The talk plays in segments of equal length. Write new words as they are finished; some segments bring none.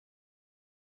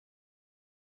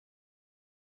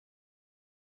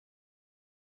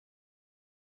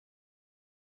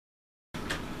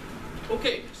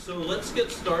Okay, so let's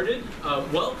get started.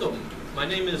 Welcome. My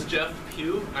name is Jeff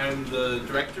Pugh. I'm the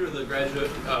director of the graduate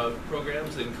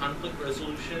programs in conflict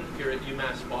resolution here at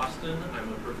UMass Boston. I'm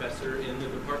a professor in the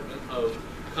Department of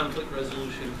Conflict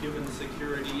Resolution, Human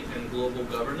Security, and Global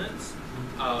Governance.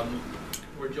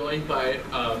 We're joined by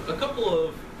a couple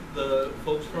of the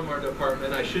folks from our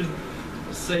department. I should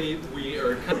say we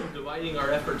are kind of dividing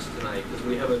our efforts tonight because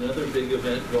we have another big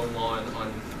event going on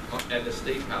at the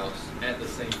State House at the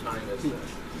same time as this.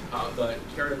 But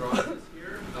Karen Ross is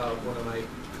here, one of my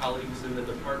colleagues in the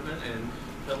department, and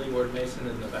Kelly Ward-Mason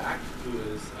in the back, who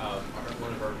is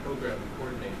one of our program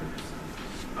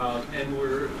coordinators. And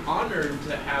we're honored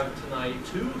to have tonight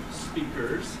two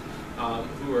speakers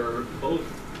who are both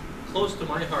close to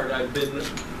my heart.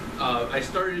 I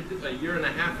started a year and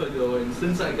a half ago, and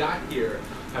since I got here,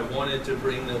 I wanted to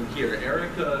bring them here.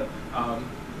 Erricka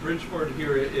Bridgeford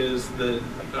here is the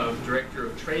Director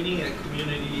of Training at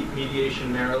Community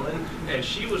Mediation Maryland, and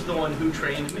she was the one who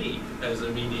trained me as a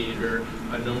mediator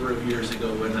a number of years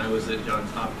ago when I was at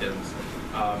Johns Hopkins.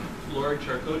 Lorig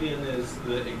Charkoudian is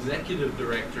the Executive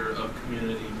Director of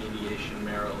Community Mediation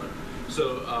Maryland.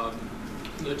 So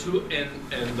the two,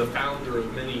 and the founder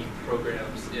of many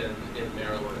programs in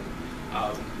Maryland.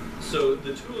 So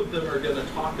the two of them are going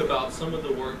to talk about some of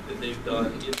the work that they've done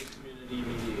in the community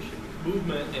mediation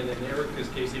movement, and in Ericka's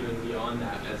case even beyond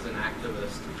that as an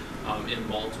activist in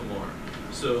Baltimore.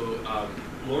 So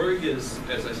Lorig is,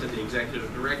 as I said, the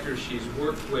executive director. She's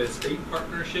worked with state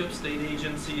partnerships, state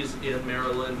agencies in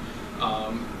Maryland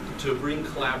to bring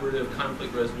collaborative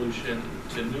conflict resolution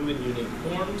to new and unique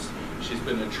forms. She's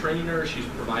been a trainer. She's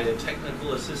provided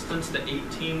technical assistance to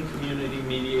 18 community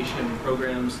mediation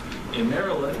programs in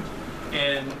Maryland,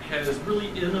 and has really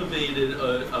innovated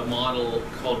a model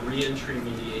called reentry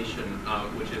mediation,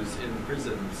 which is in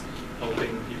prisons,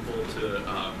 helping people to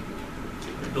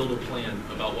build a plan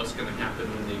about what's going to happen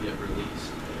when they get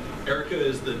released. Erricka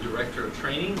is the Director of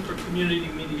Training for Community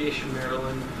Mediation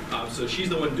Maryland, so she's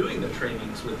the one doing the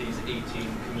trainings with these 18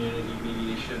 community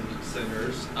mediation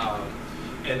centers.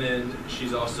 And then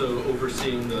she's also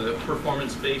overseeing the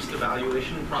performance-based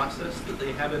evaluation process that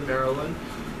they have in Maryland.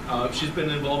 She's been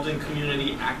involved in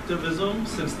community activism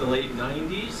since the late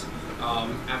 90s.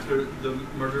 After the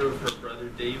murder of her brother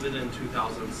David in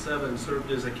 2007, served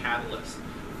as a catalyst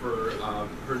for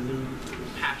her new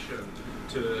passion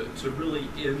to really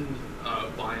end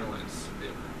violence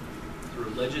through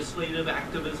legislative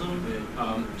activism.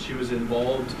 She was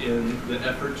involved in the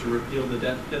effort to repeal the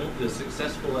death penalty, the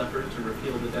successful effort to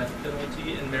repeal the death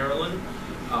penalty in Maryland,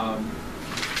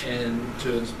 and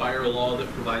to inspire a law that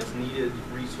provides needed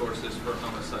resources for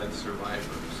homicide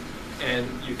survivors. And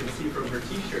you can see from her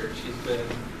t-shirt, she's been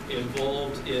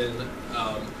involved in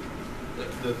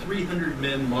the 300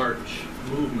 Men March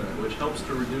movement, which helps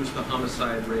to reduce the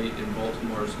homicide rate in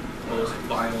Baltimore's most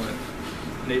violent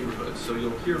neighborhoods. So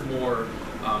you'll hear more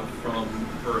from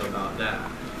her about that.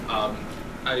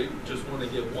 I just want to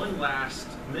give one last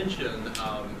mention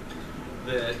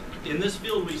that in this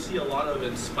field we see a lot of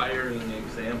inspiring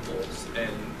examples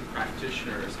and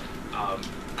practitioners.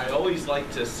 I always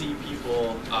like to see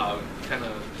people kind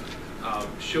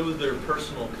of show their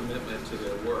personal commitment to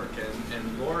their work,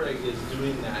 and Lorig is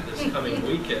doing that this coming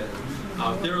weekend.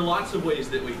 There are lots of ways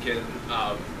that we can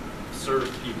serve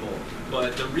people,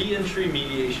 but the reentry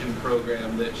mediation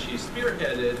program that she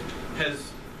spearheaded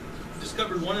has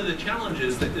discovered one of the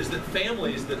challenges that is that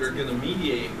families that are going to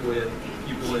mediate with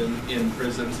people in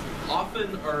prisons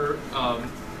often are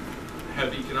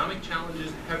have economic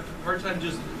challenges, have a hard time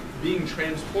just being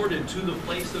transported to the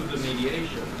place of the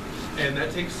mediation, and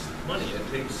that takes money. It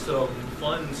takes some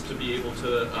funds to be able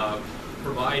to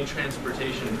provide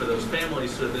transportation for those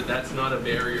families, so that that's not a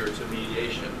barrier to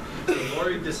mediation. So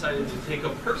Lorig decided to take a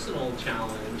personal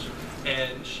challenge,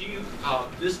 and she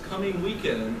this coming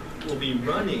weekend will be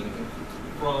running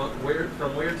from where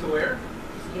to where?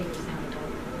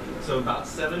 So about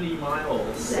 70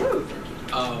 miles.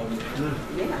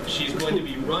 She's going to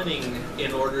be running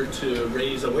in order to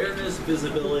raise awareness,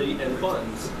 visibility, and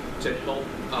funds to help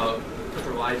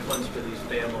provide funds for these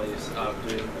families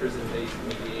doing prison-based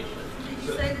mediation. Did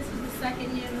you say this was the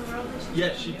second year in a row that she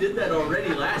Yes, she did that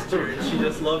already last year, and she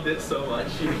just loved it so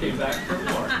much she came back for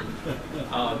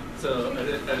more. So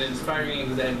an inspiring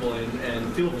example,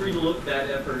 and feel free to look that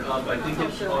effort up. I think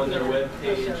it's on their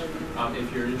webpage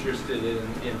if you're interested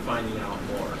in finding out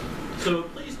more. So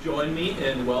please join me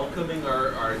in welcoming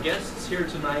our guests here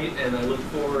tonight, and I look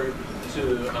forward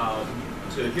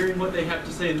to hearing what they have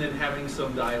to say and then having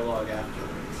some dialogue afterwards.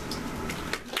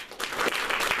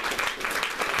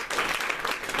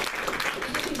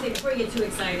 Before before you get too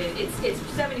excited, it's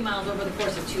 70 miles over the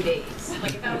course of 2 days.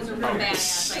 Like if I was a real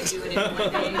badass, I'd do it in 1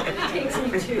 day, but it takes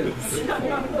me 2.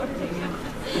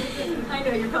 I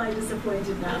know you're probably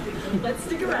disappointed now. Let's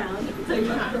stick around and tell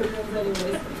you about the programs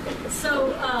anyways.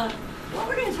 So what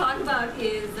we're going to talk about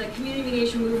is the community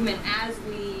mediation movement as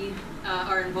we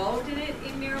are involved in it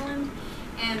in Maryland,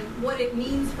 and what it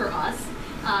means for us,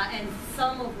 and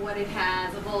some of what it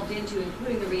has evolved into,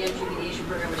 including the reentry mediation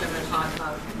program, which I'm going to talk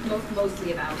about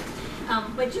mostly about.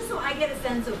 But just so I get a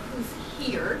sense of who's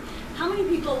here, how many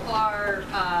people are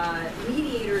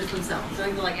mediators themselves? So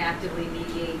people like actively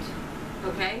mediate,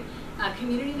 okay?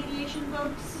 Community mediation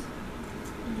folks?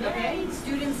 Okay.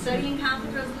 Students studying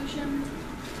conflict resolution?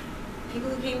 People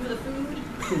who came for the food?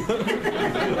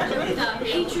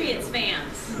 Patriots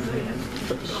fans.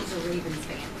 She's a Ravens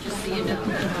fan, just so you know.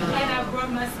 And I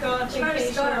brought my scarf in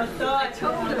case you I thought.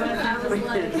 told her, I was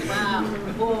like, wow,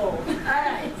 bull. All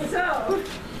right, so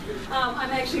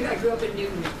I grew up in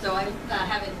Newton, so I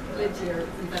haven't lived here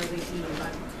since I was 18,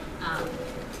 but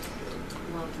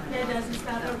long time. That doesn't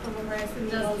stop her from harassing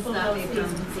me. Doesn't stop me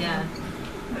from, yeah.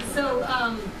 So,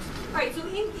 all right, so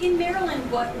in Maryland,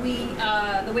 what we,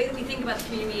 the way that we think about the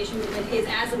community mediation movement is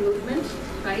as a movement,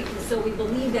 right? So we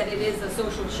believe that it is a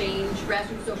social change,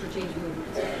 grassroots social change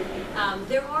movement.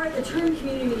 The term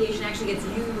community mediation actually gets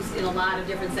used in a lot of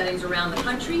different settings around the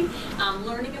country.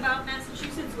 Learning about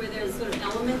Massachusetts, where there's sort of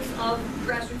elements of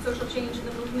grassroots social change in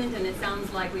the movement, and it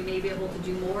sounds like we may be able to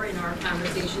do more in our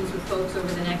conversations with folks over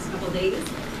the next couple of days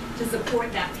to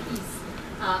support that piece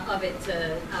of it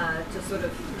to sort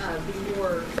of be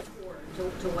more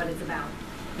to what it's about.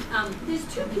 There's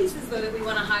 2 pieces, though, that we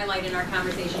want to highlight in our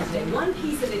conversation today. One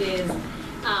piece of it is,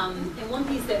 and one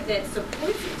piece that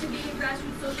supports it to be a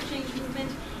grassroots social change movement,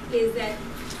 is that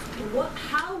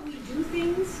how we do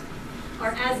things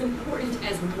are as important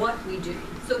as what we do.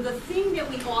 So the thing that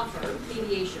we offer,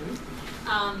 mediation,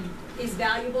 is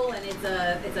valuable, and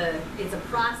it's a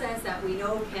process that we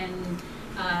know can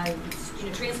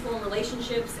transform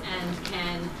relationships and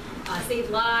can save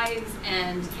lives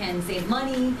and can save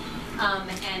money,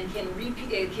 and can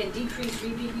decrease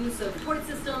repeat use of tort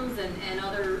systems and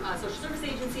other social service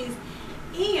agencies.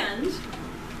 And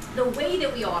the way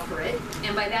that we offer it,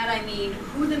 and by that I mean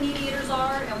who the mediators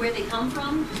are and where they come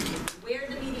from, where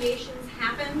the mediations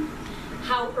happen,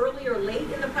 how early or late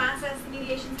in the process the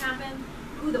mediations happen,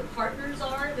 who the partners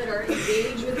are that are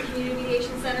engaged with the Community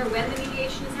Mediation Center when the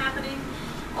mediation is happening.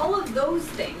 All of those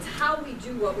things, how we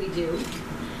do what we do,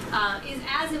 is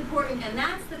as important, and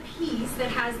that's the piece that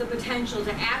has the potential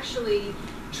to actually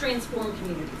transform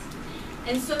communities.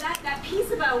 And so that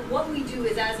piece about what we do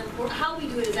is as important, how we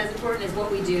do it is as important as what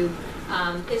we do,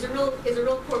 is a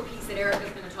real core piece that Erricka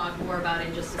is going to talk more about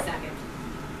in just a second.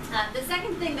 The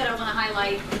second thing that I want to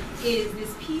highlight is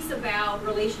this piece about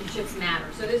relationships matter.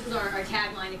 So this is our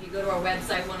tagline. If you go to our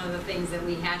website, one of the things that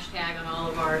we hashtag on all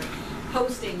of our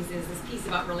postings is this piece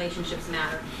about relationships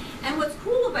matter. And what's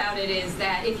cool about it is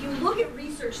that if you look at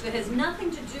research that has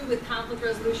nothing to do with conflict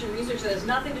resolution, research that has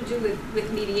nothing to do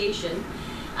with mediation,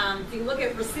 if you look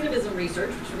at recidivism research,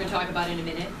 which we're going to talk about in a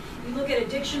minute, you look at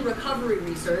addiction recovery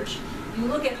research, you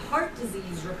look at heart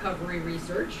disease recovery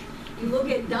research, you look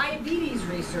at diabetes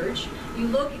research, you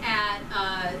look at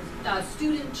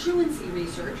student truancy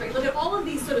research, right? Look at all of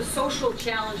these sort of social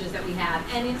challenges that we have,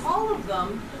 and in all of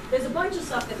them, there's a bunch of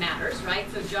stuff that matters, right?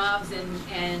 So jobs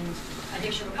and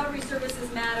addiction recovery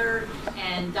services matter,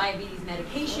 and diabetes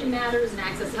medication matters, and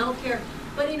access to healthcare.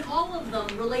 But in all of them,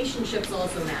 relationships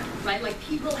also matter, right? Like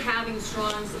people having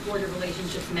strong, supportive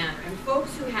relationships matter. And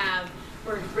folks who have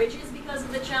burned bridges because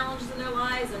of the challenges in their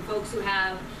lives, and folks who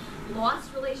have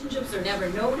lost relationships or never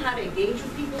known how to engage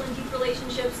with people in deep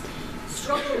relationships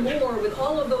struggle more with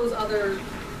all of those other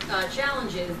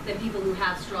challenges than people who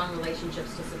have strong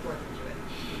relationships to support them through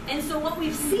it. And so what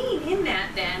we've seen in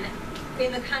that then,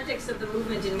 in the context of the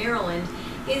movement in Maryland,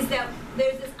 is that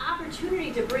there's this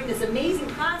opportunity to bring this amazing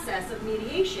process of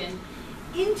mediation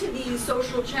into these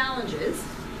social challenges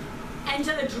and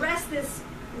to address this,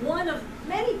 one of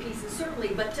many pieces certainly,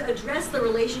 but to address the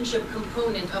relationship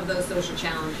component of those social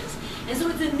challenges. And so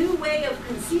it's a new way of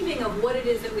conceiving of what it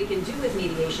is that we can do with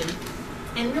mediation.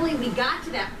 And really we got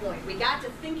to that point. We got to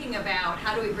thinking about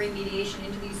how do we bring mediation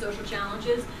into these social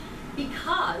challenges,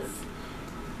 because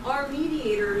our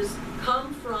mediators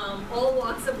come from all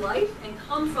walks of life and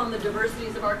come from the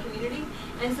diversities of our community,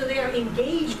 and so they are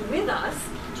engaged with us,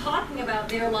 talking about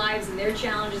their lives and their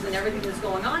challenges and everything that's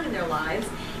going on in their lives.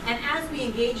 And as we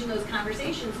engage in those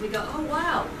conversations, we go, oh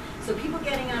wow, so people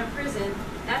getting out of prison,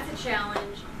 that's a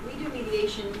challenge. We do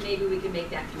mediation, maybe we can make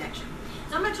that connection.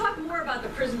 So I'm going to talk more about the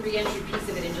prison reentry piece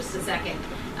of it in just a second,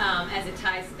 as it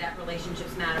ties to that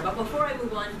relationships matter. But before I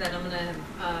move on to that, I'm going to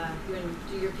you want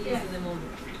to do your piece, and then we'll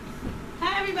move.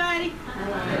 Hi, everybody.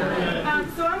 Hi.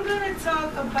 So I'm going to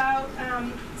talk about,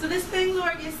 so this thing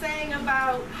Lorig is saying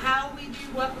about how we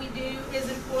do what we do is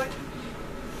important.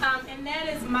 And that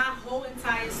is my whole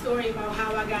entire story about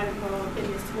how I got involved in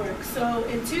this work. So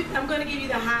I'm going to give you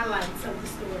the highlights of the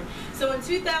story. So in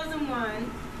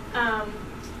 2001,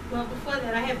 well, before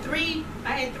that, I had three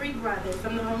brothers.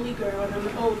 I'm the only girl, and I'm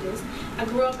the oldest. I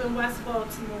grew up in West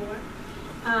Baltimore.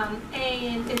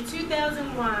 And in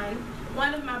 2001,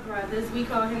 one of my brothers, we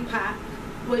call him Pop,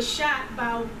 was shot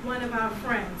by one of our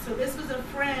friends. So this was a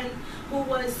friend who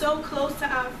was so close to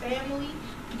our family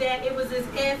that it was as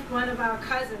if one of our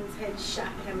cousins had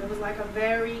shot him. It was like a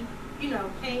very,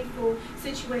 painful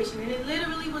situation. And it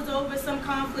literally was over some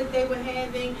conflict they were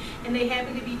having, and they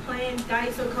happened to be playing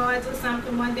dice or cards or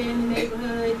something one day in the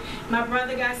neighborhood. My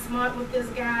brother got smart with this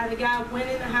guy. The guy went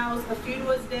in the house a few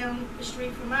doors down the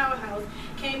street from our house,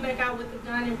 came back out with a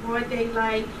gun in broad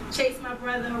daylight, chased my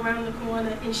brother around the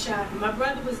corner and shot him. My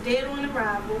brother was dead on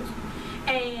arrival.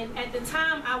 And at the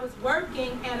time, I was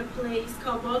working at a place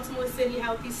called Baltimore City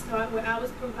Healthy Start, where I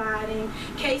was providing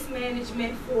case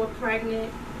management for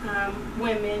pregnant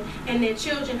women and their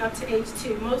children up to age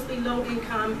 2, mostly low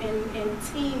income and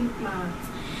teen moms.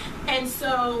 And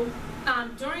so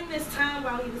during this time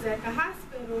while he was at the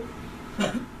hospital,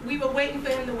 we were waiting for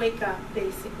him to wake up,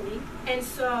 basically. And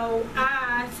so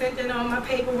I sent in all my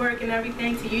paperwork and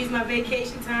everything to use my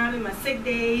vacation time and my sick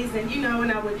days, and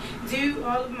and I would do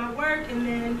all of my work, and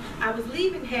then I was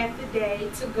leaving half the day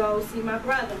to go see my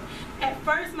brother. At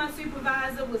first, my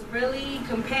supervisor was really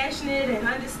compassionate and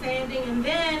understanding, and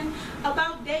then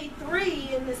about day 3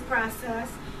 in this process,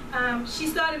 she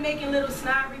started making little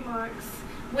snide remarks,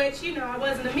 which, I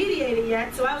wasn't a mediator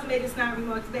yet, so I was making snide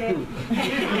remarks back.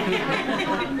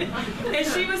 And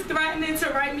she was threatening to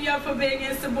write me up for being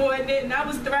insubordinate, and I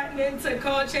was threatening to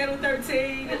call Channel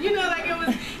 13, and like it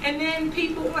was, and then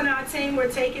people on our team were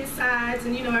taking sides,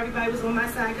 and everybody was on my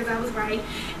side because I was right.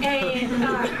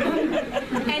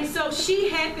 And so she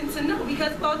happened to know,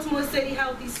 because Baltimore City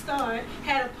Healthy Start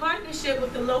had a partnership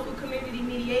with the local community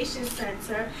mediation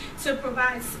center to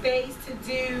provide space to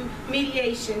do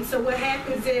mediation. So what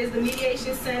happens is the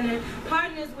Mediation Center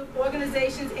partners with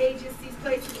organizations, agencies,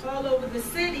 places all over the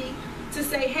city to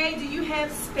say, hey, do you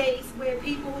have space where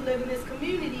people who live in this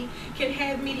community can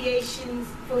have mediations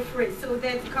for free, so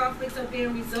that the conflicts are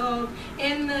being resolved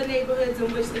in the neighborhoods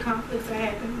in which the conflicts are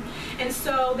happening. And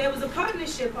so there was a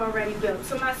partnership already built.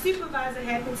 So my supervisor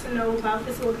happened to know about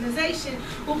this organization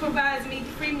who provides me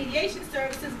free mediation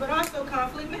services, but also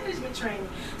conflict management training.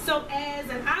 So as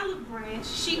an olive branch,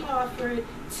 she offered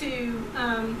to,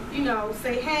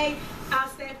 say, hey, our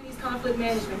staff needs conflict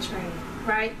management training,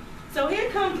 right? So here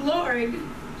comes Lorig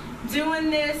doing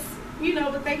this,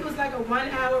 I think it was like a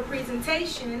 1-hour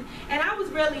presentation, and I was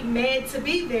really mad to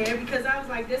be there because I was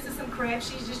like, this is some crap.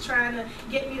 She's just trying to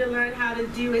get me to learn how to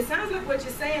do it. Sounds like what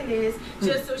you're saying is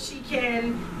just so she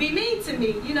can be mean to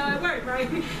me, at work, right?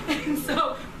 And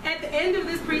so at the end of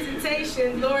this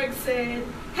presentation, Lorig said,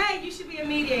 hey, you should be a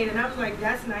mediator. And I was like,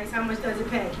 that's nice. How much does it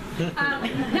pay?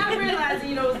 Not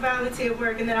realizing, it was volunteer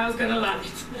work and that I was going to love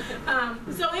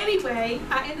it. So anyway,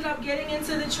 I ended up getting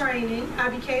into the training. I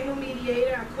became a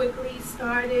mediator. I quickly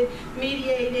started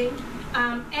mediating.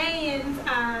 And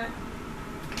I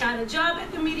got a job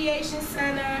at the Mediation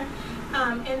Center.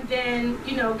 And then,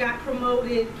 got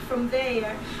promoted from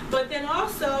there. But then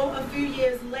also, a few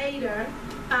years later,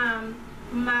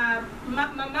 my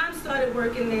mom started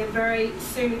working there very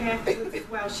soon afterwards as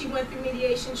well. She went through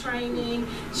mediation training.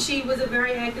 She was a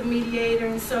very active mediator,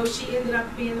 and so she ended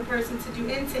up being the person to do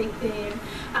intake there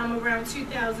around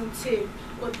 2002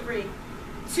 or 3.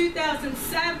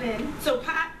 2007, so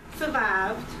Pop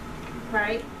survived,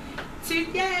 right?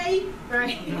 Yay,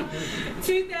 right?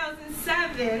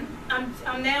 2007,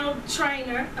 I'm now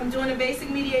trainer. I'm doing a basic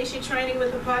mediation training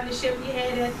with a partnership we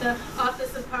had at the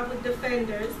Office of Public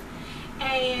Defenders.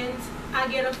 And I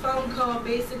get a phone call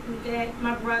basically that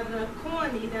my brother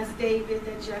Corny, that's David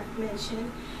that Jeff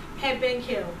mentioned, had been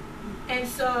killed. And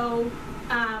so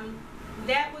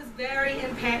that was very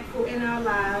impactful in our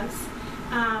lives.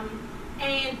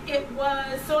 And it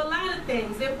was, so a lot of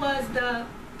things. It was the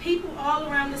people all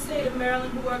around the state of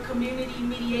Maryland who are community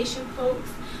mediation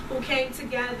folks who came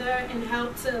together and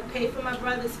helped to pay for my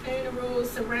brother's funeral,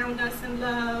 surround us in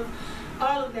love,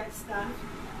 all of that stuff.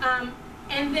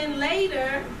 And then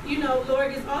later, you know,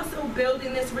 Lorig is also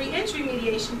building this reentry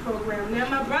mediation program. Now,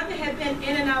 my brother had been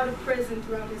in and out of prison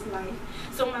throughout his life.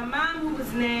 So my mom, who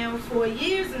was now for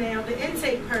years now the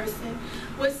intake person,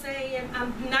 was saying,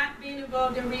 I'm not being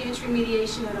involved in reentry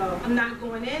mediation at all. I'm not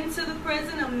going into the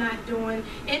prison. I'm not doing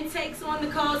intakes on the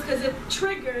calls, because it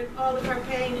triggered all of her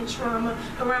pain and trauma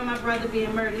around my brother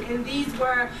being murdered. And these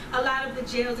were a lot of the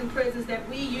jails and prisons that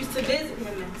we used to visit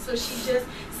him in. So she just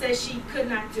said she could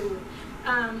not do it.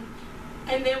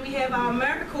 And then we have our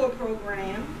AmeriCorps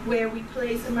program, where we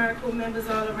place AmeriCorps members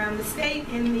all around the state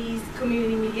in these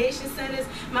community mediation centers.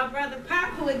 My brother Pop,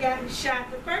 who had gotten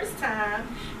shot the first time,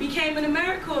 became an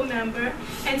AmeriCorps member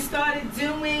and started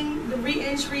doing the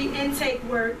reentry intake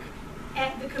work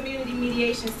at the community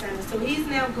mediation center. So he's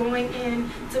now going in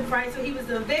to fight. So he was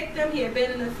a victim, he had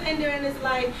been an offender in his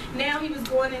life. Now he was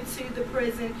going into the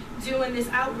prison doing this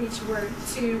outreach work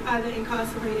to other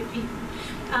incarcerated people.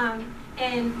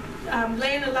 And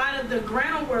laying a lot of the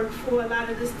groundwork for a lot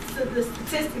of the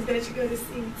statistics that you're going to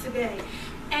see today.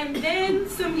 And then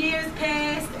some years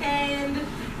passed, and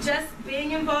just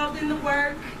being involved in the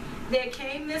work, there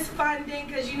came this funding,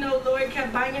 because, you know, Lorig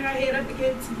kept banging her head up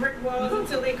against brick walls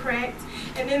until they cracked.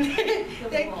 And then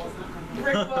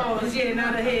brick walls, yeah,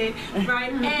 not her head,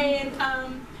 right? And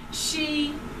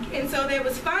and so there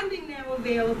was funding now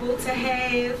available to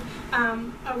have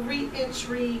a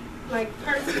reentry,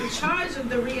 person in charge of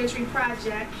the reentry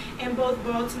project in both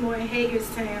Baltimore and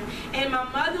Hagerstown. And my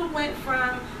mother went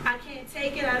from, I can't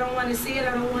take it, I don't want to see it,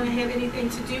 I don't want to have anything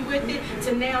to do with it,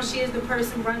 to now she is the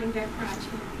person running that project.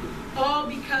 All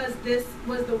because this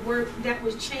was the work that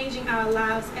was changing our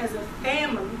lives as a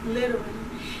family, literally.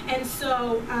 And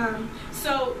so,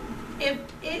 if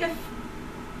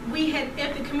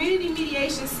the Community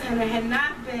Mediation Center had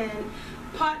not been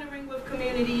partnering with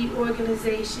community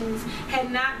organizations, had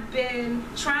not been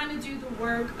trying to do the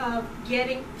work of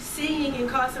seeing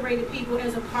incarcerated people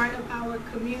as a part of our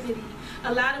community,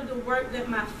 a lot of the work that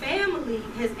my family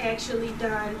has actually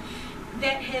done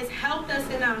that has helped us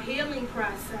in our healing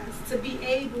process to be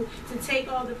able to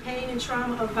take all the pain and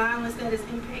trauma of violence that has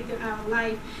impacted our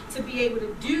life, to be able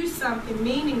to do something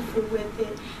meaningful with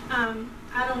it,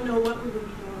 I don't know what we would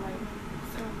be doing right now.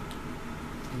 So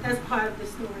that's part of the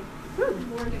story.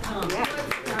 More to come.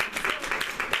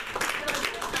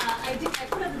 I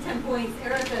put up the 10 points.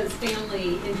 Ericka's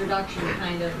family introduction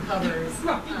kind of covers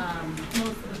Most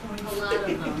of the points. a lot of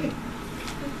them.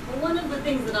 One of the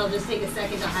things that I'll just take a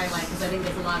second to highlight, because I think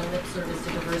there's a lot of lip service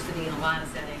to diversity in a lot of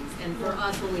settings. And for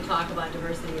us, when we talk about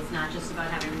diversity, it's not just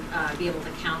about having be able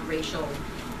to count racial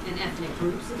and ethnic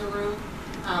groups in the room,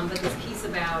 but this piece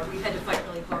about we've had to fight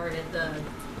really hard at the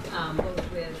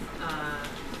both with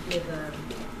the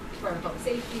Department of Public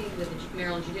Safety, with the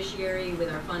Maryland Judiciary, with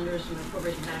our funders from the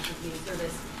Corporation for National Community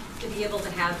Service, to be able to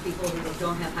have people who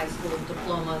don't have high school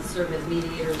diplomas serve as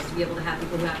mediators, to be able to have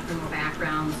people who have criminal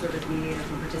backgrounds serve as mediators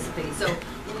and participate. So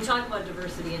when we talk about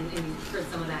diversity, and you've heard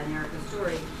some of that in Ericka's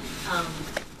story,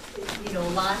 you know,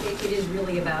 it is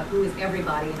really about who is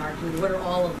everybody in our community. What are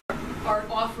all of our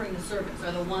offering the service?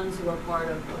 Are the ones who are part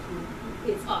of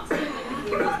who it's us.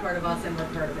 We're part of us, and we're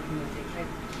part of the community, right?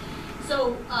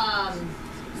 So.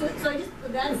 So I just,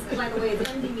 that's, by the way, it's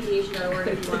mdmediation.org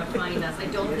if you want to find us. I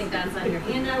don't think that's on your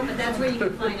handout, but that's where you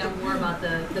can find out more about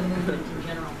the movement in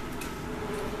general.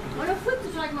 I want to flip to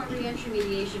talking about reentry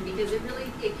mediation, because it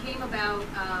came about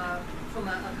from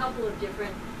a couple of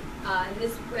different, and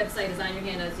this website is on your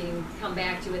handout, so you can come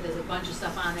back to it. There's a bunch of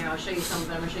stuff on there. I'll show you some,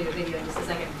 but I'm going to show you a video in just a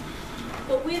second.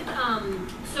 But with,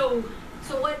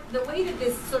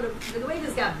 the way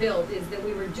this got built is that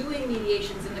we were doing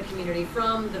mediations in the community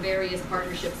from the various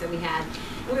partnerships that we had.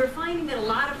 And we were finding that a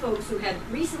lot of folks who had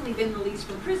recently been released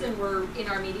from prison were in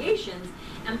our mediations,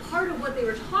 and part of what they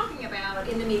were talking about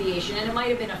in the mediation, and it might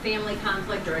have been a family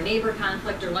conflict or a neighbor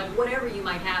conflict or like whatever you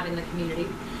might have in the community,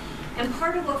 and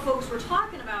part of what folks were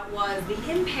talking about was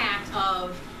the impact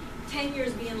of 10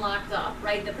 years being locked up,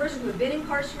 right? The person who had been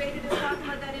incarcerated is talking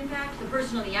about that impact. The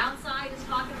person on the outside is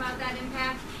talking about that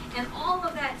impact. And all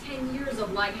of that 10 years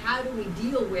of like, how do we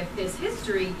deal with this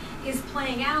history is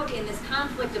playing out in this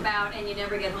conflict about, and you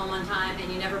never get home on time,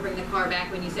 and you never bring the car back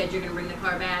when you said you're going to bring the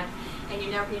car back, and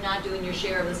you're not doing your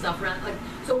share of the stuff around. Like,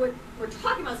 so we're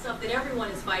talking about stuff that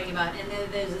everyone is fighting about, and then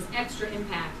there's this extra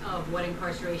impact of what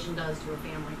incarceration does to a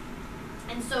family.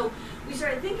 And so we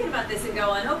started thinking about this and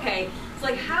going, okay, it's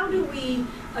like, how do we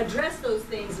address those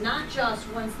things, not just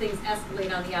once things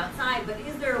escalate on the outside, but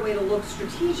is there a way to look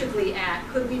strategically at,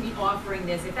 could we be offering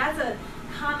this? If that's a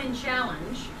common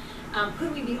challenge,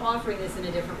 Could we be offering this in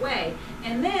a different way?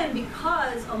 And then,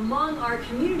 because among our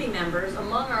community members,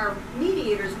 among our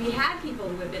mediators, we had people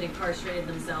who had been incarcerated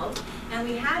themselves, and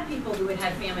we had people who had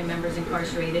had family members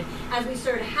incarcerated, as we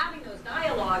started having those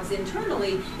dialogues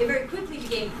internally, it very quickly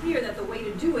became clear that the way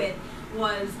to do it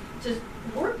was to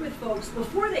work with folks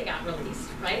before they got released,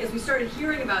 right? As we started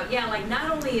hearing about, yeah, like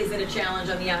not only is it a challenge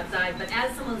on the outside, but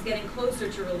as someone's getting closer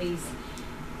to release,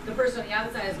 the person on the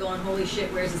outside is going, holy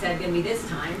shit, where's his head going to be this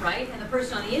time, right? And the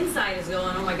person on the inside is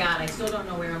going, oh my God, I still don't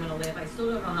know where I'm going to live. I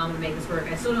still don't know how I'm going to make this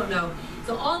work. I still don't know.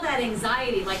 So all that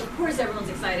anxiety, like of course everyone's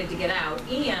excited to get out,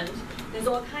 and there's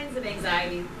all kinds of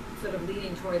anxiety sort of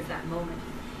leading towards that moment.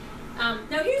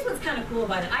 Now here's what's kind of cool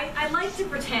about it. I like to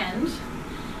pretend,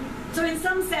 so in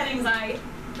some settings I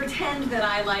pretend that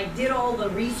I like did all the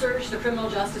research, the criminal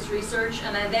justice research,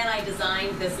 and then I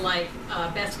designed this like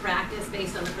best practice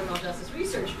based on the criminal justice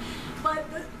research. But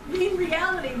in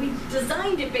reality, we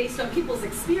designed it based on people's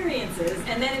experiences,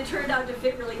 and then it turned out to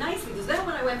fit really nicely. Because then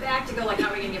when I went back to go like, how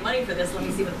are we going to get money for this? Let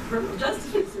me see what the criminal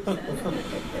justice research says.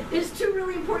 There's two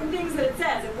really important things that it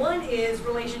says. And one is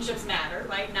relationships matter,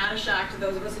 right? Not a shock to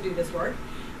those of us who do this work.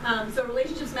 So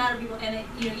relationships matter, people, and it,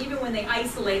 you know, even when they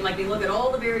isolate, like they look at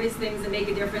all the various things that make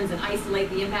a difference and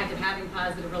isolate the impact of having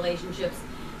positive relationships.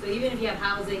 So even if you have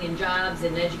housing and jobs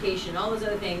and education and all those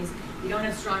other things, you don't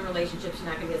have strong relationships, you're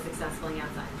not going to get successful on the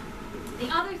outside. The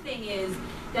other thing is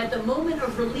that the moment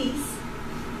of release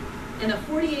and the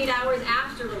 48 hours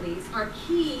after release are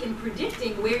key in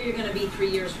predicting where you're going to be 3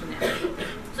 years from now.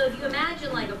 So if you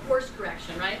imagine like a course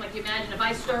correction, right? Like you imagine if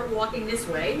I start walking this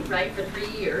way, right, for 3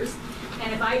 years,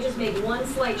 and if I just make one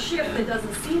slight shift that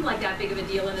doesn't seem like that big of a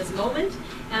deal in this moment,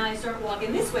 and I start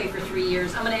walking this way for 3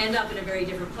 years, I'm going to end up in a very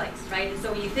different place, right? And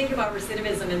so when you think about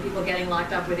recidivism and people getting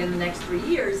locked up within the next 3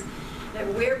 years, that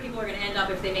where people are going to end up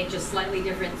if they make just slightly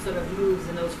different sort of moves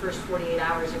in those first 48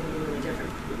 hours are going to be really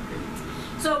different.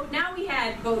 So now we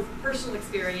had both personal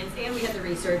experience and we had the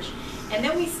research, and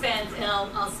then we spent, and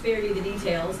I'll spare you the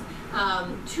details,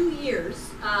 2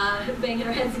 years banging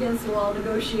our heads against the wall,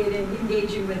 negotiating,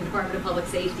 engaging with the Department of Public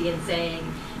Safety and saying,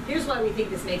 here's why we think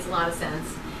this makes a lot of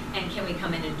sense, and can we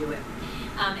come in and do it?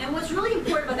 And what's really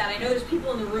important about that, I know there's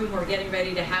people in the room who are getting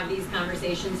ready to have these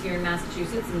conversations here in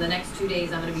Massachusetts. In the next 2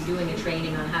 days, I'm going to be doing a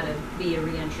training on how to be a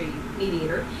reentry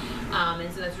mediator.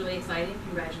 And so that's really exciting.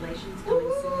 Congratulations,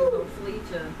 coming soon, hopefully,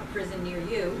 to a prison near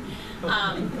you.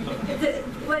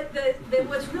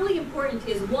 What's really important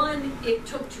is, one, it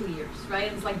took 2 years,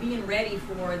 right? It's like being ready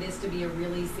for this to be a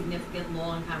really significant,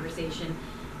 long conversation.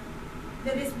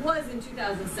 Now, this was in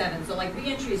 2007, so like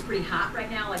reentry is pretty hot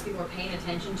right now. Like people are paying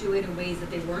attention to it in ways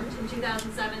that they weren't in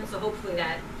 2007. So hopefully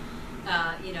that,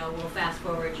 you know, will fast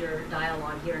forward your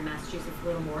dialogue here in Massachusetts a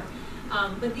little more.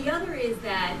 But the other is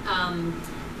that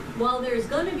while there's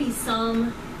going to be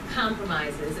some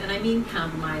compromises, and I mean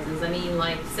compromises, I mean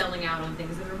like selling out on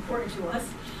things that are important to us,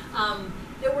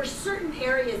 there were certain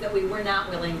areas that we were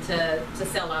not willing to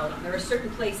sell out on. There were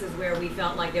certain places where we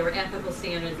felt like there were ethical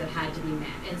standards that had to be met.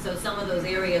 And so some of those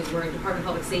areas where the Department of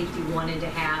Public Safety wanted to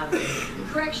have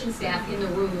correction staff in the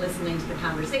room listening to the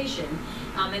conversation.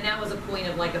 And that was a point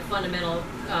of like a fundamental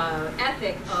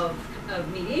ethic of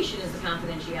mediation is the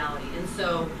confidentiality. And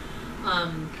so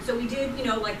so we did, you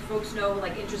know, like folks know,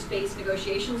 like interest-based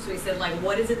negotiations. So we said, like,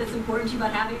 what is it that's important to you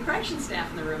about having a correction staff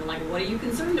in the room? Like, what are you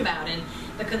concerned about? And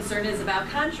the concern is about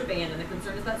contraband, and the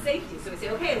concern is about safety. So we say,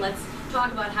 okay, let's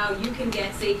talk about how you can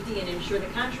get safety and ensure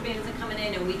that contraband isn't coming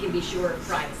in, and we can be sure of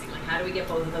privacy. Like, how do we get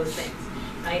both of those things?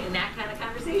 Right? And that kind of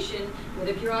conversation with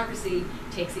a bureaucracy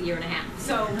takes 1.5 years.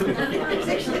 So that's the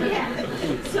conversation that we had.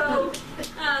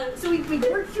 So we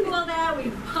worked through all that. We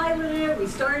piloted it. We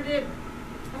started it.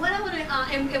 What I want to,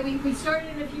 and we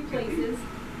started in a few places,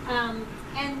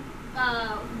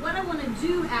 what I want to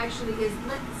do actually is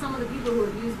let some of the people who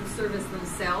have used the service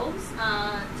themselves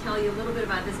tell you a little bit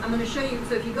about this. I'm going to show you,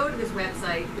 so if you go to this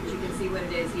website, which you can see what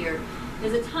it is here,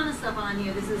 there's a ton of stuff on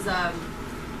here. This is a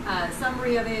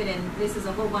summary of it, and this is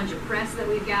a whole bunch of press that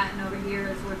we've gotten over here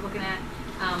that's worth looking at.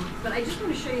 But I just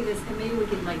want to show you this, and maybe we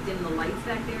can like dim the lights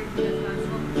back there if that's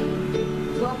possible.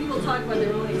 While people talk about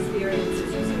their own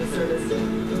experiences using the service.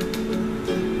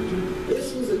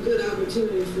 This was a good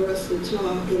opportunity for us to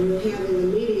talk, and we're having the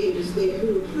mediators there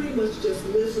who were pretty much just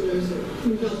listeners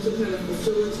who helped to kind of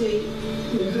facilitate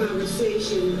the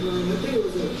conversation. I think it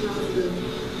was a positive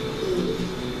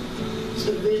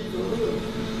event for all of us.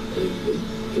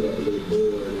 Put up a little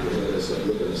board and had us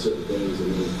looking at certain things and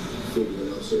then figuring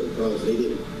out certain problems. They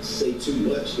didn't say too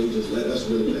much. They just let us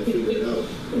really figure it out.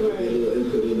 Right. They had a little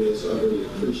input in there, so I really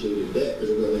appreciated that because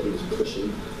it wasn't like it was pushing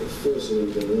or forcing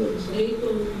anything on us.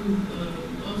 April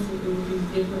also go through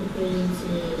different points on,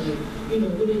 like, you know,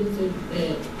 what is it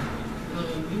that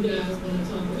you guys want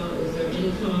to talk about? Is there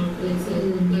any conflicts?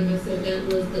 And like I said, that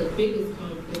was the biggest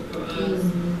conflict for us.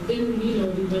 Then, you know,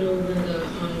 we went over the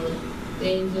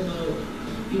things about,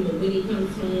 you know, when he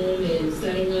comes home and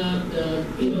setting up the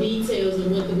details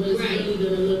of what the one's really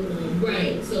going to look like.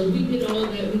 Right. So we did all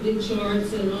that. We did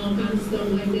charts and all kinds of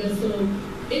stuff like that. So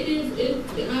I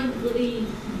really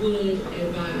would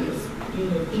advise, you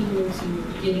know, people to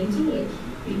get into it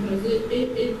because it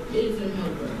is a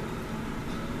helper.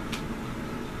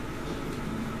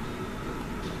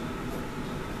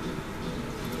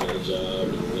 Job,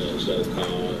 it's got a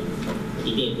car,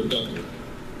 you're being productive.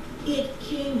 It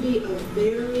can be a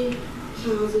very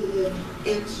positive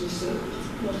exercise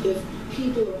if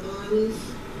people are honest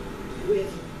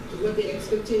with what their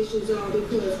expectations are,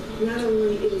 because not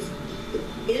only is the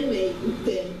inmate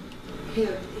that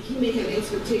he may have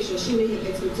expectations, she may have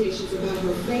expectations about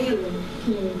her family,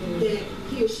 that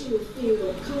he or she will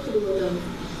feel comfortable enough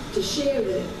to share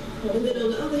that. And then on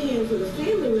the other hand, for the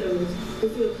family members, to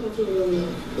feel comfortable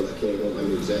enough. When I came home, I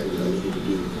knew exactly what I needed to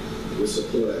do, what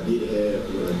support I did have,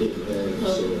 what I didn't have.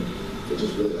 So it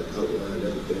just really like outlined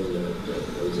everything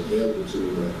that was available to me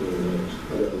when I came home.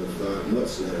 I went on 5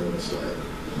 months now, and it's like,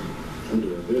 I'm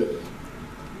doing good.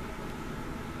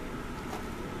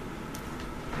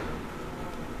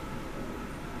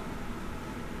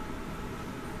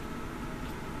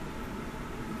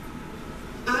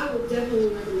 I would definitely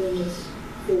recommend this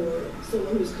for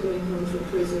someone who's coming home from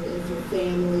prison and for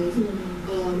families.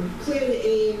 Clear the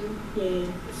air,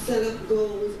 set up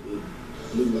goals. It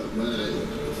blew my mind,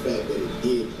 the fact that it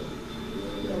did.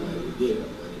 You know, it did.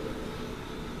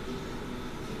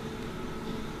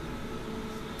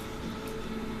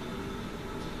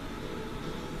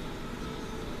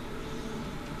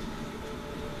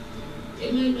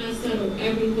 It might not settle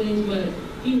everything, but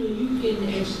you know, you can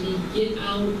actually get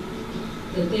out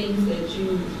the things that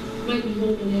you might be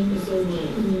holding in for so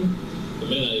long. It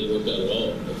may not even work out at all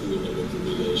if you wouldn't have went through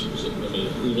mediation. So, I mean,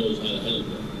 who knows how to handle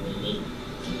that?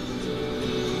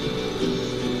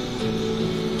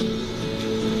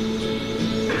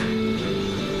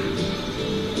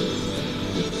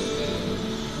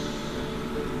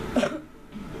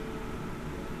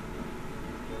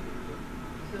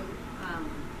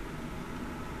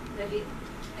 You know,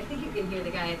 I think you can hear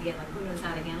the guy at the end, like, who knows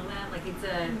how to handle that? Like,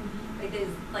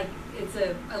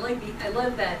 I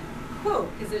love that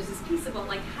quote, because there's this piece about,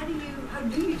 like, how do you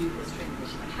do this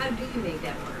transition? Like, how do you make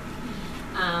that work?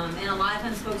 And a lot of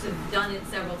times folks have done it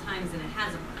several times and it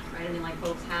hasn't worked, right? I mean, like,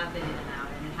 folks have been in and out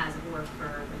and it hasn't worked for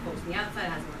the folks on the outside,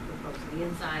 it hasn't worked for folks on the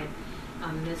inside.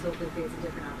 And this hopefully creates a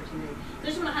different opportunity. I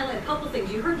just want to highlight a couple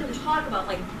things. You heard them talk about,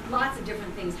 like, lots of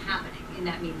different things happening in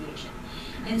that mediation.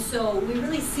 And so we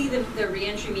really see the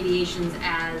reentry mediations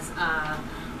as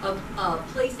a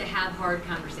place to have hard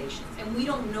conversations. And we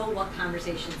don't know what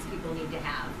conversations people need to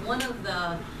have. One of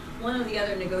the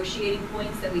other negotiating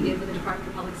points that we did with the Department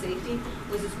of Public Safety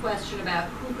was this question about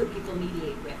who could people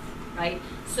mediate with, right?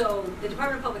 So the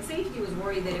Department of Public Safety was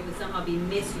worried that it would somehow be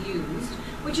misused,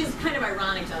 which is kind of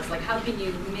ironic to us. Like, how can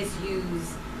you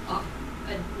misuse a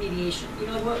mediation? You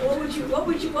know,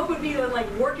 what would be like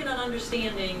working on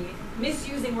understanding,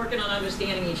 misusing working on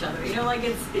understanding each other? You know, like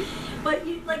but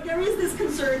like there is this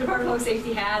concern Department of Public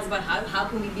Safety has about how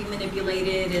can we be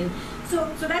manipulated, and so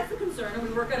that's the concern, and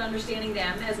we work on understanding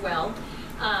them as well.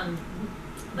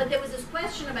 But there was this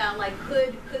question about, like,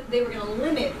 could they were going to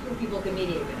limit who people could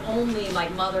mediate with, only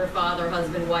like mother, father,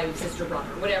 husband, wife, sister, brother,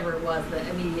 whatever it was, the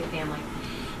immediate family.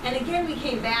 And again, we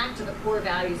came back to the core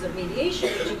values of mediation,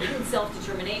 which include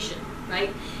self-determination,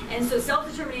 right? And so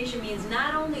self-determination means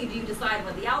not only do you decide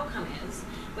what the outcome is,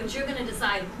 but you're going to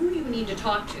decide who you need to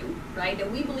talk to, right?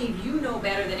 That we believe you know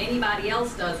better than anybody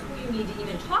else does who you need to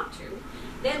even talk to.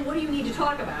 Then what do you need to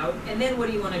talk about? And then what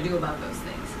do you want to do about those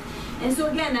things? And so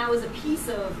again, that was a piece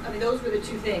of, I mean, those were the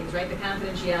two things, right? The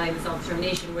confidentiality and the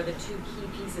self-determination were the two key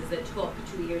pieces that took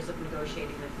 2 years of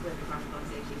negotiating with the Department of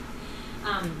Public Safety.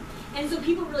 And so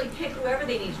people really pick whoever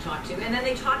they need to talk to, and then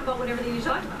they talk about whatever they need to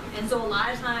talk about. And so a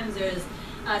lot of times there's,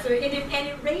 and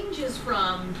it ranges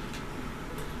from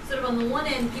sort of on the one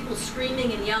end, people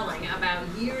screaming and yelling about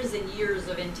years and years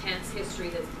of intense history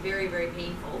that's very, very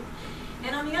painful.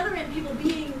 And on the other end, people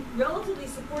being relatively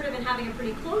supportive and having a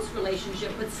pretty close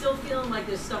relationship, but still feeling like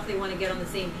there's stuff they want to get on the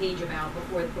same page about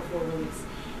before release.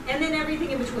 And then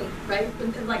everything in between, right?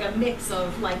 Like a mix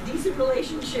of like decent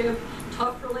relationship,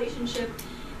 tough relationship,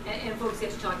 and folks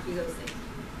get to talk through those things.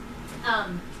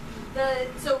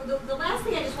 The last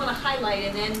thing I just want to highlight,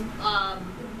 and then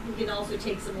we can also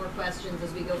take some more questions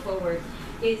as we go forward,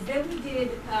 is then we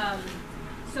did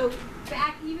So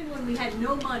back even when we had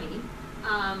no money,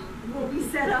 when we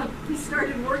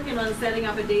started working on setting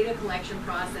up a data collection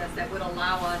process that would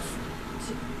allow us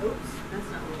to, oops, that's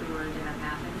not what we wanted to have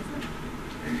happen, is it?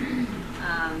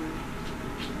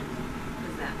 What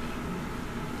does that mean?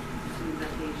 Means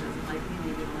that page doesn't like me,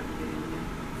 maybe it'll let me get in here.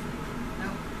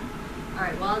 Nope. All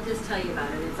right, well, I'll just tell you about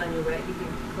it. It's on your web. You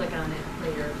can click on it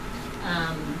later.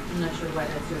 I'm not sure why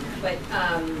that's doing that, but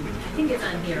I think it's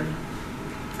on here.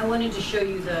 I wanted to show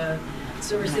you the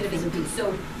recidivism piece.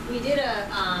 So we did a,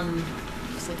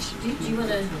 do you want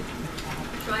to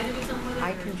try to do something with it?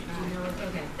 I can try.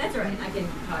 Okay, that's all right. I can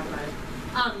talk about it.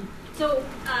 So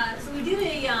we did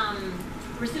a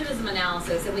recidivism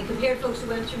analysis, and we compared folks who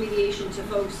went through mediation to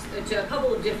a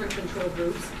couple of different control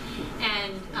groups,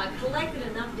 and collected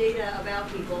enough data about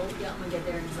people. Yeah, I'm gonna get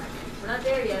there in a second. We're not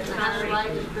there yet. We're not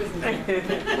arrived in prison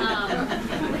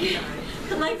yet.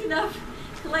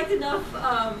 Collect enough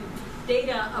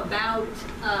data about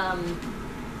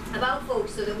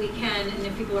folks so that we can, and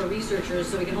if people are researchers,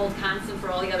 so we can hold constant for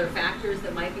all the other factors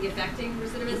that might be affecting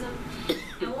recidivism.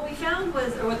 And what we found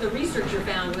was, or what the researcher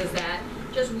found, was that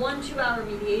just 1 2-hour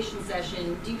mediation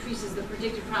session decreases the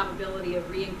predicted probability of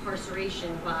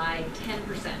reincarceration by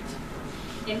 10%.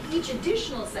 And each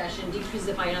additional session decreases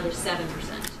it by another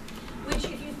 7%. Which,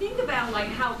 if you think about like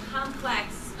how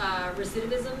complex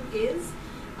recidivism is,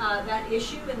 that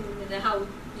issue, and how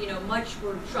much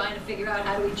we're trying to figure out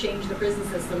how do we change the prison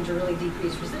system to really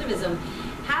decrease recidivism,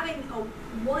 having a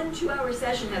 1 2-hour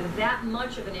session have that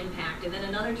much of an impact, and then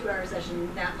another 2-hour session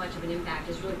that much of an impact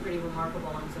is really pretty remarkable.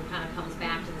 And so it kind of comes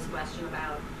back to this question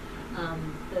about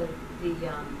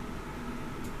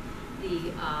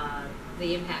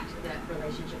the impact that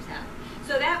relationships have.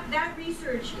 So that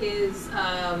research is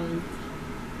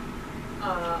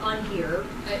on here,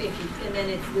 and then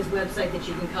it's this website that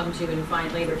you can come to and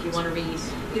find later if you want to read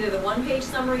either the 1-page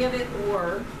summary of it,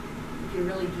 or if you're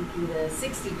really geeky, the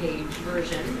 60-page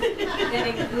version that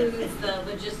includes the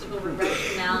logistical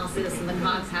regression analysis and the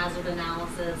Cox hazard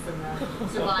analysis and the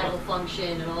survival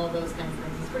function and all of those kinds of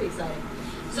things. It's pretty exciting.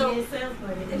 So it sounds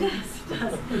like it. It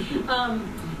does.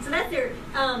 So that's there.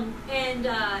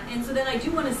 And so then I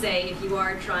do want to say, if you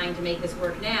are trying to make this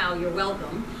work now, you're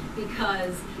welcome,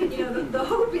 because the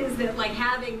hope is that like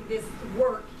having this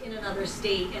work in another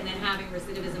state and then having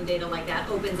recidivism data like that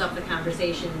opens up the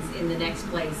conversations in the next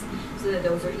place, so that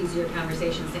those are easier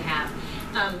conversations to have.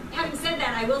 Having said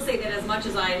that, I will say that as much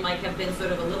as I have been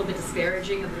sort of a little bit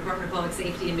disparaging of the Department of Public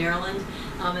Safety in Maryland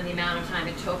and the amount of time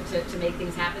it took to make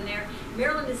things happen there,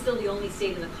 Maryland is still the only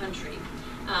state in the country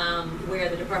where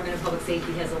the Department of Public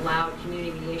Safety has allowed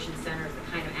community mediation centers the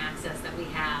kind of access that we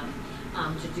have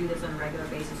to do this on a regular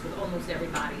basis with almost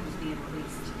everybody who's being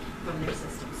released from their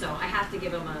system. So I have to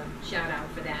give them a shout out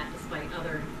for that, despite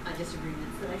other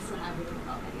disagreements that I still have with them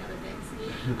about many other things.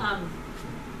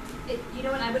 You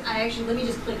know what, I actually, let me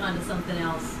just click onto something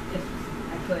else if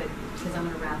I could, because I'm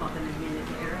going to wrap up in a minute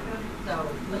to Erricka. So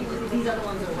these other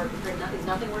ones are working. Is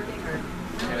nothing working, or?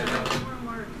 One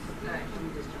works. All right, let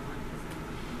me just jump on this.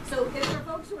 So if there are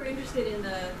folks who are interested in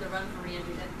the run for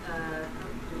reentry, did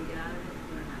we get out of it?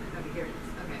 We don't have it. Okay, here it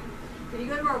is. Okay. So if you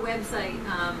go to our website,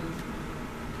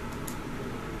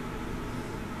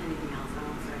 anything else? Oh,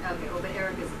 sorry. Okay, well, but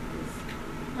Ericka's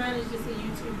Mine is just a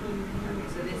YouTube video. Okay,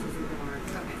 so this isn't going to work.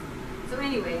 Okay. So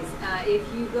anyways, if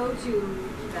you go to,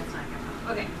 that's not going to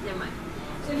help. Okay, never mind.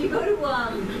 So if you go to,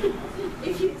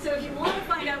 if you want to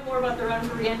find out more about the Run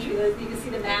for Reentry, you can see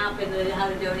the map and how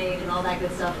to donate and all that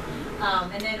good stuff.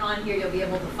 And then on here, you'll be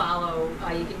able to follow,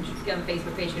 you can just get on the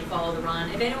Facebook page, you can follow the run.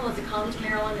 If anyone wants to come to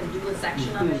Maryland and do a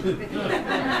section of it,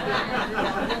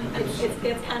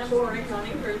 it's kind of boring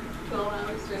running for 12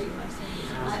 hours straight.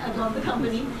 I love the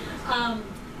company.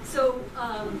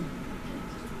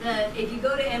 If you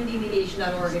go to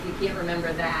mdmediation.org, if you can't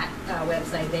remember that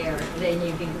website there, then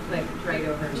you can click right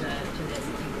over to this if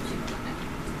you can see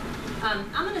that.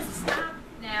 I'm going to stop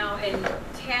now and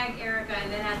tag Ericka,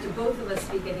 and then after both of us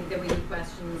speak, I think that we need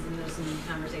questions, and there's some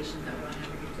conversations that we want to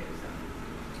have with you too. So,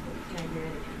 can I hear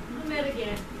it again? I'm at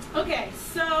again. Okay,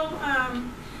 so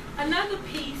another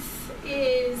piece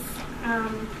is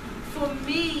for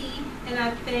me, and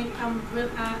I think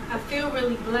I feel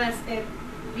really blessed that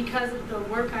because of the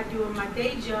work I do in my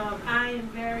day job, I am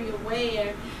very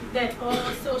aware that all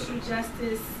social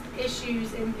justice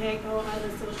issues impact all other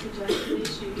social justice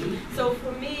issues. So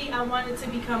for me, I wanted to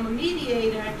become a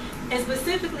mediator and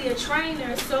specifically a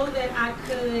trainer so that I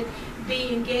could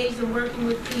be engaged in working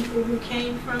with people who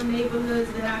came from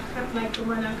neighborhoods that I come, like the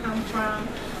one I come from,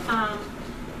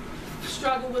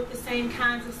 struggle with the same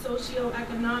kinds of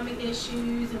socioeconomic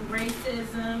issues and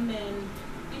racism and,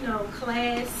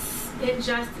 class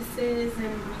injustices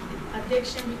and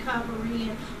addiction recovery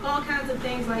and all kinds of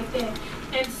things like that.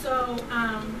 And so,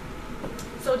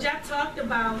 so Jeff talked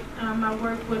about my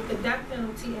work with the death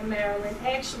penalty in Maryland.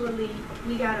 Actually,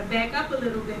 we got to back up a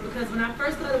little bit, because when I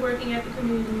first started working at the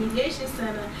Community Mediation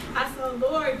Center, I saw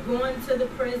Lorig going to the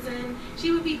prison.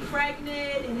 She would be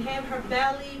pregnant and have her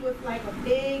belly with like a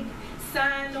big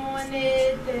sign on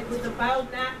it that was about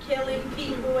not killing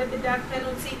people at the death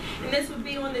penalty, and this would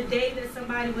be on the day that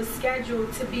somebody was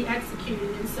scheduled to be executed.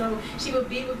 And so she would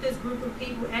be with this group of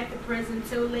people at the prison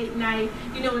till late night,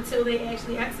 you know, until they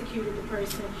actually executed the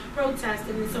person,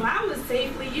 protesting. And so I was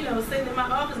safely, you know, sitting in my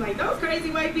office like, those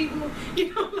crazy white people,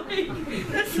 you know, like,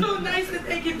 that's so nice that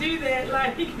they can do that.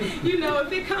 Like, you know,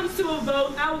 if it comes to a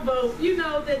vote, I'll vote. You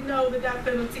know that no, the death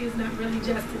penalty is not really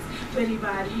justice for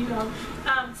anybody, you know.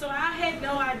 So I had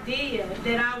no idea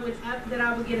that I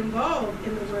would get involved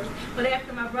in the work. But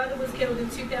after my brother was killed in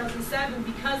 2007,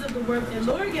 because of the work that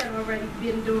Lorig had already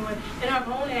been doing and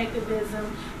her own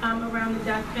activism around the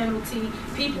death penalty,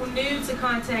 people knew to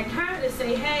contact her to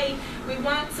say, hey, we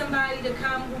want somebody to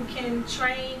come who can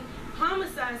train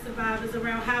homicide survivors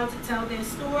around how to tell their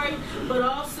story, but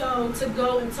also to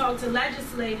go and talk to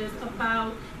legislators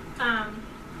about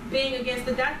being against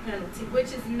the death penalty,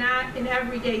 which is not an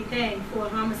everyday thing for a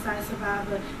homicide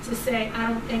survivor to say, I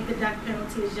don't think the death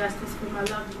penalty is justice for my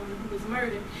loved one who was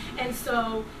murdered. And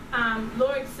so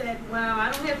Lorig said, well,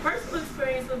 I don't have personal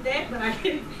experience with that, but I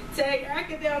can tag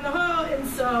Erricka down the hall. And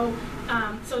so,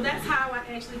 so that's how I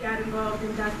actually got involved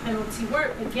in death penalty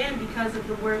work, again, because of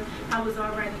the work I was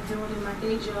already doing in my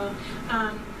day job.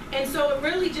 And so it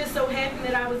really just so happened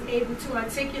that I was able to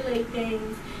articulate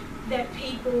things that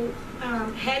people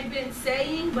had been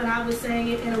saying, but I was saying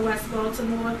it in a West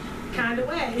Baltimore kind of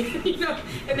way, you know,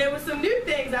 and there were some new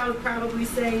things I was probably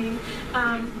saying.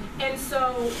 And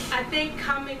so I think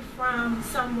coming from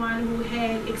someone who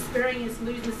had experienced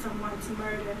losing someone to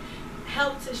murder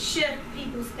helped to shift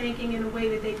people's thinking in a way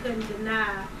that they couldn't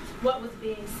deny what was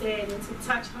being said, and to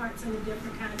touch hearts in a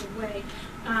different kind of way.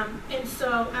 And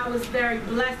so I was very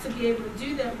blessed to be able to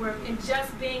do that work, and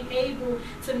just being able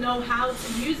to know how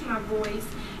to use my voice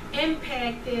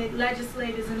impacted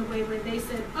legislators in a way where they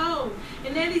said, oh,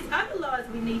 and there are these other laws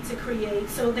we need to create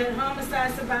so that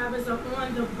homicide survivors are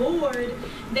on the board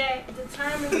that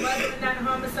determines whether or not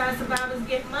homicide survivors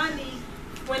get money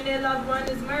when their loved one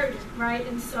is murdered, right?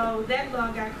 And so that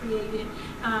law got created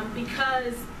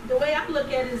because the way I look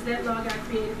at it is that law got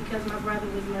created because my brother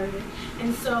was murdered.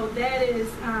 And so that is,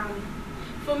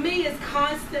 for me, it's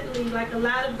constantly, like a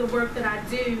lot of the work that I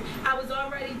do, I was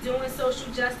already doing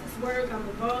social justice work. I'm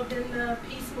involved in the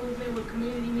peace movement with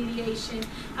community mediation.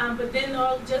 But then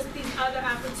just these other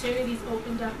opportunities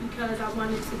opened up because I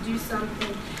wanted to do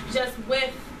something just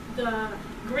with the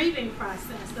grieving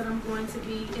process that I'm going to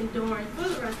be enduring for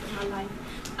the rest of my life.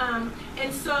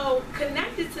 And so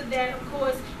connected to that, of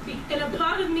course, and a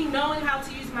part of me knowing how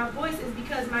to use my voice is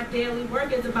because my daily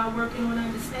work is about working on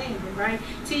understanding, right?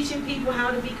 Teaching people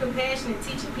how to be compassionate,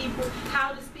 teaching people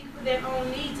how to speak for their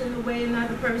own needs in the way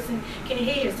another person can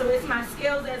hear. So it's my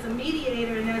skills as a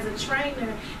mediator and as a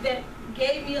trainer that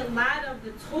gave me a lot of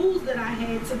the tools that I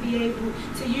had to be able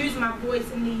to use my voice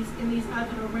in these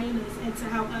other arenas and to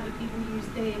help other people use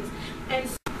theirs. And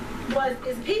so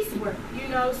is peace work, you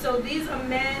know. So these are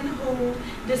men who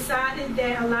decided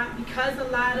that because a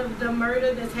lot of the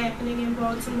murder that's happening in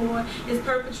Baltimore is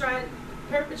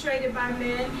perpetrated by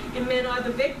men, and men are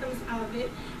the victims of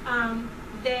it,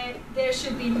 that there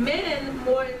should be men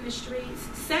more in the streets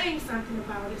saying something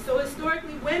about it. So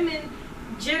historically, women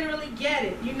generally get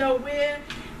it. You know, we're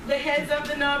the heads of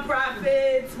the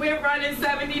nonprofits, we're running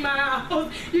 70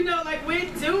 miles, you know, like we're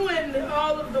doing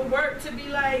all of the work to be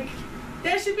like,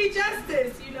 there should be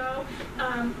justice, you know,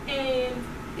 and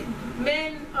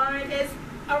men aren't as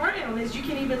around as you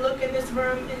can even look in this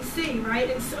room and see, right?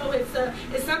 And so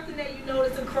it's something that you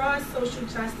notice across social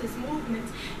justice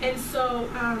movements. And so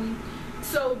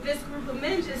so this group of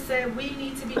men just said we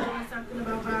need to be doing something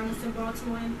about violence in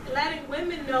Baltimore and letting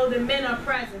women know that men are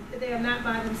present, that they are not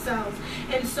by themselves.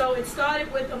 And so it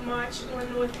started with a march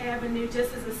on North Avenue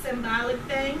just as a symbolic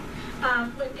thing.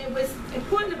 But what's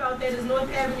important about that is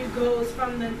North Avenue goes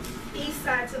from the east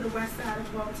side to the west side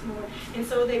of Baltimore. And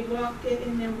so they walked it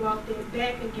and then walked it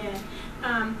back again.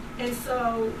 And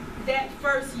so that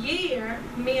first year,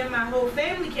 me and my whole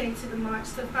family came to the march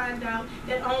to find out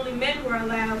that only men were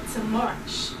allowed to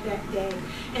march that day.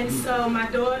 And so my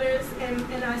daughters and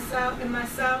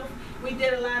myself, we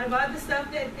did a lot of other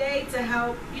stuff that day to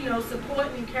help, you know, support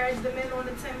and encourage the men on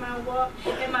the 10-mile walk.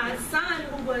 And my son,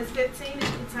 who was 15 at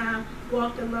the time,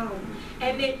 walked alone.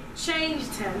 And it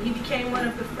changed him. He became one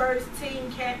of the first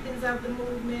team captains of the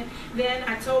movement. Then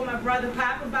I told my brother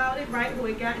Pop about it, right, who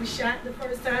had gotten shot the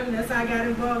first time, and that's how I got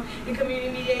involved in community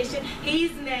mediation.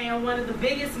 He's now one of the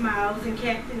biggest mouths and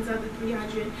captains of the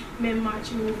 300 Men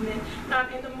March movement.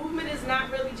 And the movement is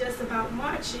not really just about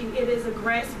marching. It is a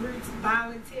grassroots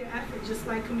volunteer effort, just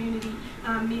like community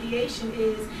mediation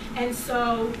is. And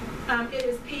so it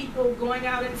is people going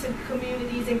out into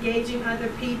communities, engaging other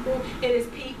people. It is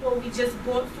people, we just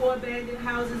bought 4 abandoned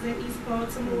houses in East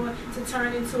Baltimore to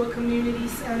turn into a community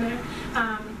center.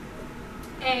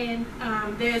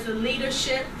 There's a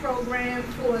leadership program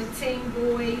for teen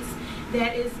boys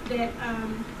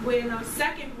we're in our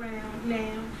second round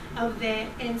now of that.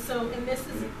 And this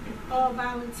is all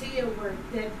volunteer work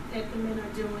that the men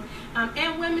are doing.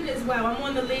 And women as well. I'm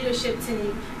on the leadership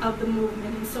team of the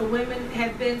movement. And so women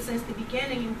have been since the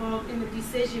beginning involved in the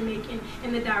decision making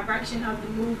in the direction of the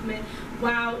movement.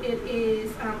 While it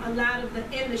is a lot of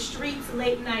in the streets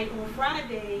late night on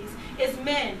Fridays, it's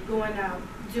men going out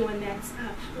doing that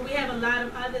stuff. But we have a lot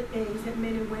of other things that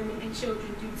men and women and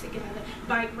children do together.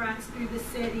 Bike rides through the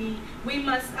city. We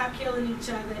must stop killing each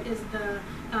other is the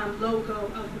logo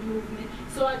of the movement.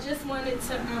 So I just wanted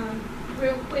to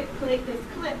real quick play this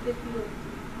clip if you would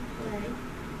play.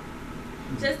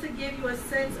 Just to give you a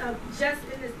sense of just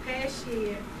in this past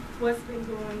year what's been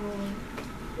going on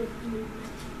with the movement.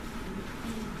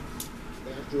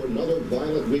 After another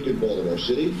violent week in Baltimore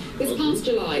City. This past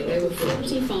July, there were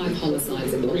 45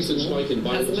 homicides in Baltimore. The recent spike in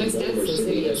violence in Baltimore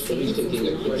City has police taking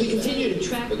a We continue to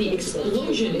track the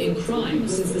explosion in crime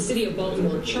since the city of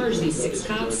Baltimore charged these 6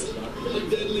 cops. A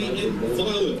deadly and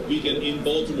violent weekend in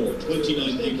Baltimore.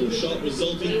 29 people shot,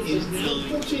 resulting in 9.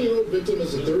 14-year-old victim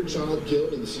is the 3rd child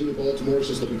killed in the city of Baltimore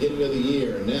since the beginning of the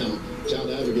year. And now, child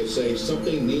advocates say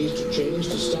something needs to change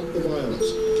to stop the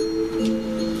violence.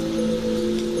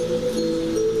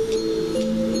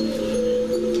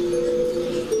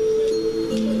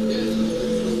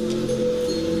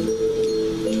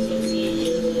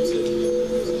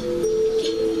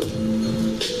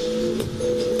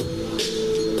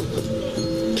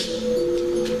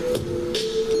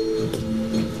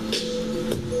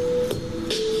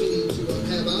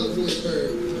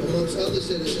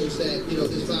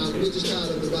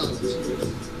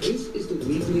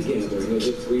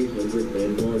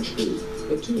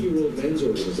 Men's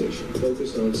organization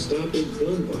focused on stopping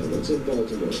gun violence in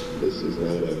Baltimore. This is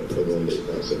not a one-day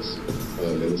process,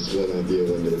 and this will not be a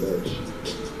one-day march.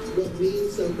 What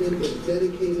means something is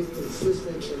dedicated,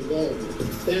 consistent involvement.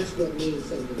 That's what means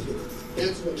something to it.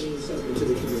 That's what means something to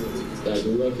the community. I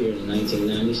grew up here in the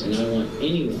 1990s, and I don't want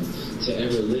anyone to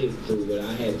ever live through what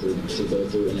I had to go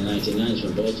through in the 1990s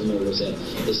when Baltimore was at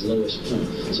its lowest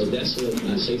point. So that's what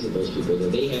I say to those people,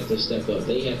 that they have to step up,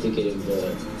 they have to get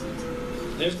involved.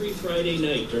 Every Friday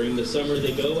night during the summer,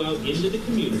 they go out into the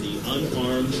community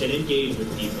unarmed and engage with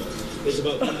people. It's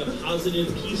about being a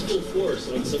positive, peaceful force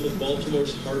on some of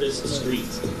Baltimore's hardest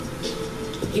streets.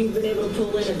 You've been able to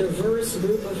pull in a diverse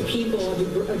group of people,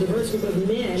 a diverse group of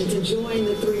men to join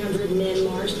the 300 Men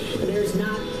March. There's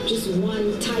not just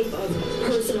one type of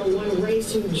person or one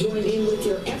race who joined in with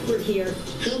your effort here.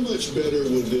 How much better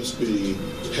would this be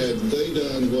had they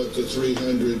done what the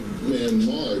 300 Men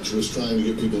March was trying to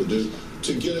get people to do?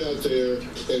 To get out there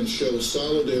and show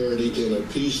solidarity in a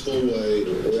peaceful way.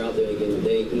 We're out there again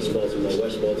today, East Baltimore,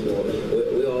 West Baltimore.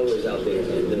 We're always out there.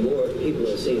 And the more people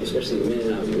are seeing, especially the men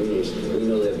in our communities, we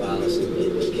know that violence and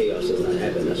chaos does not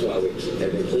happen. That's why we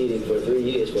have been pleading for 3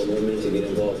 years for more men to get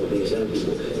involved with these young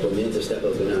people, for men to step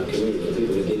up in our community, for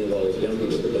people to get involved with young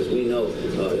people, because we know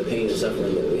the pain and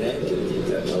suffering that we have.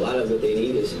 And a lot of what they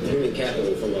need is human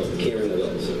capital from a caring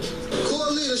adults.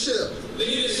 Core leadership.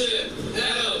 Leadership,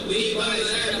 L, lead by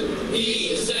example.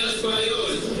 E, establish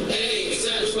priorities. A,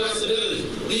 accept responsibility.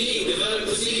 D, develop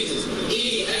procedures.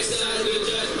 E, exercise good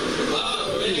judgment.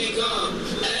 R, remain calm.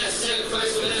 S,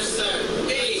 sacrifice when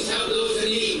necessary. H, help those in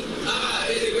need.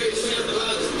 I, integrate the strength of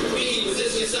others. B,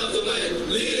 position yourself to win.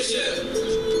 Leadership.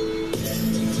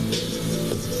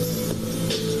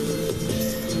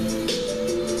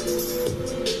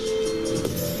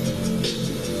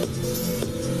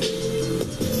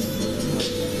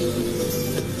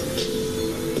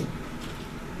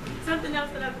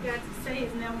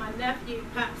 My nephew,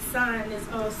 Pop's son, is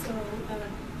also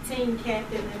a team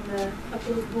captain in of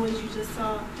those boys you just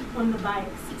saw on the bikes.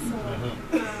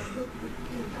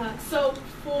 So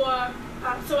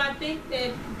I think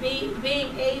that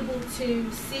being able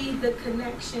to see the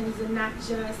connections and not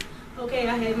just, okay,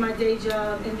 I have my day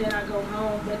job and then I go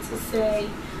home, but to say,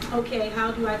 okay,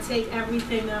 how do I take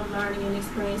everything that I'm learning and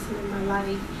experiencing in my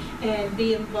life and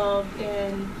be involved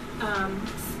in,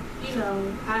 you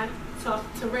know, I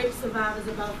talked to rape survivors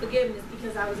about forgiveness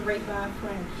because I was raped by a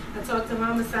friend. I talked to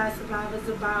homicide survivors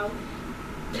about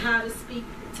how to speak,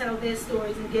 tell their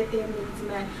stories and get their needs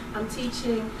met. I'm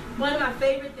teaching, one of my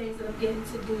favorite things that I'm getting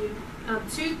to do,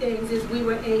 two things is we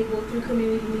were able through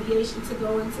community mediation to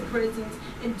go into prisons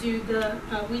and do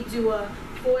we do a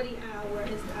 40-hour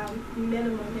is our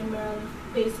minimum in Maryland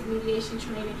basic mediation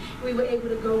training. We were able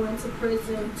to go into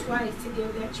prison twice to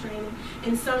give that training.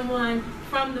 And someone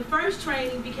from the first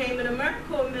training became an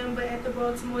AmeriCorps member at the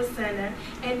Baltimore Center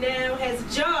and now has a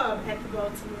job at the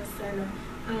Baltimore Center.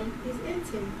 He's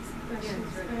intake.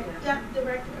 Yeah,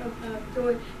 director of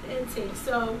doing the intake.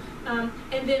 So, and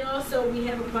then also we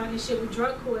have a partnership with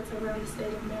drug courts around the state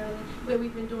of Maryland where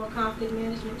we've been doing conflict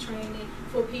management training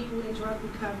for people in drug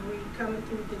recovery coming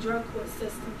through the drug court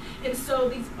system. And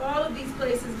so all of these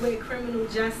places where criminal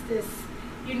justice,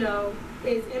 you know,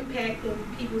 is impacting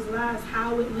people's lives,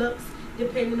 how it looks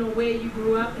depending on where you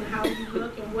grew up and how you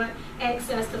look and what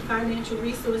access to financial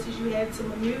resources you have to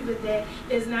maneuver that.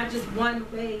 There's not just one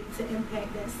way to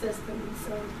impact that system. And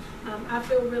so I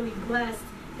feel really blessed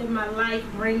that my life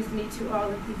brings me to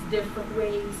all of these different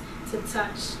ways to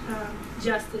touch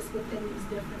justice within these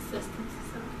different systems.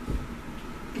 So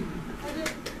that's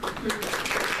it.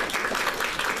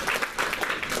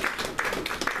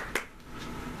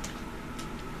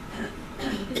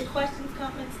 Any questions,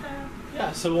 comments, time?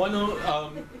 Yeah, so why don't,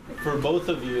 for both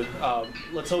of you,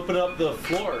 let's open up the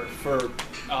floor for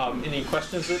any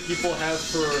questions that people have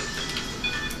for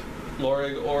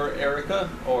Lorig or Erricka,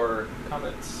 or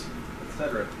comments,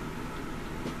 etc.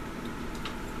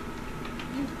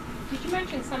 Did you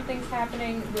mention something's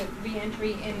happening with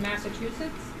re-entry in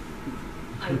Massachusetts?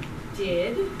 I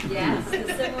did, yes. Does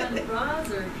someone,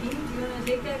 Roz or Pete, do you want to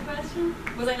take that question?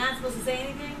 Was I not supposed to say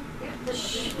anything?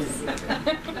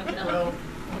 Well,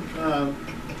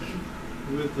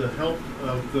 with the help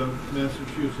of the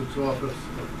Massachusetts Office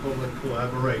of Public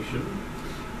Collaboration,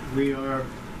 we are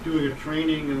doing a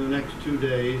training in the next 2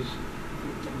 days,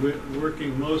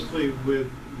 working mostly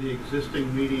with the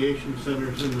existing mediation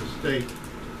centers in the state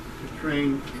to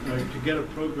train, to get a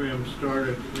program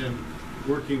started in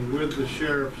working with the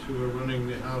sheriffs who are running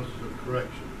the houses of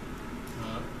correction.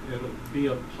 It'll be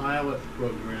a pilot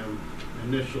program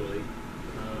initially.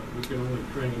 We can only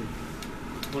train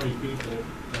 20 people,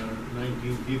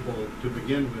 19 people to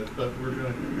begin with, but we're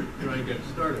going to try and get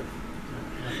started.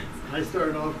 I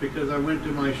started off because I went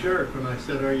to my sheriff and I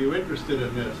said, "Are you interested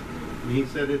in this?" And he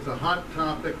said, "It's a hot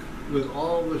topic with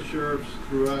all the sheriffs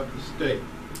throughout the state,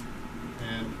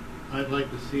 and I'd like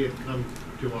to see it come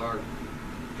to our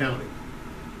county."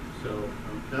 So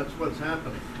that's what's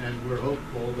happening, and we're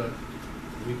hopeful that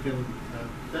we can,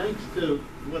 thanks to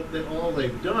what all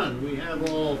they've done, we have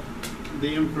all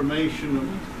the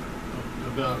information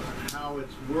about how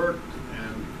it's worked,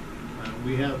 and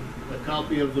we have a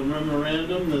copy of the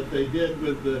memorandum that they did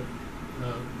with the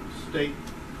state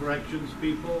corrections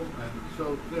people, and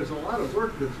so there's a lot of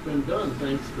work that's been done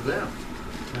thanks to them,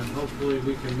 and hopefully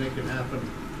we can make it happen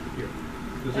here.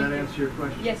 Does that answer your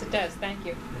question? Yes, it does. Thank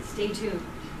you. Stay tuned.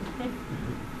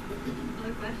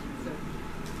 Other questions? Or?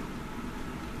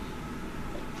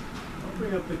 I'll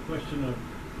bring up the question of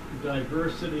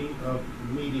diversity of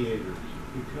mediators,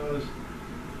 because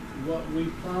what we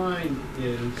find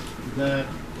is that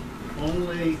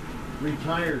only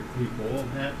retired people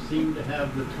seem to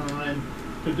have the time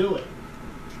to do it.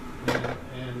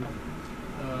 And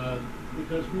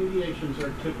because mediations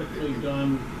are typically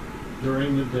done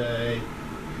during the day,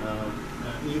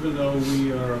 even though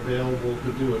we are available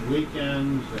to do it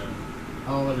weekends and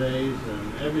holidays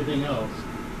and everything else,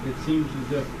 it seems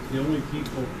as if the only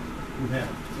people who have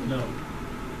no.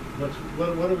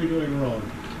 What are we doing wrong?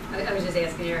 I was just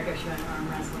asking Ericka if she went arm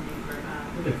wrestling for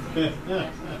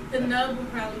The nub will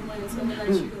probably win, so we'll let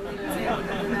you go in there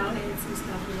and I'll add some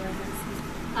stuff.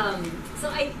 So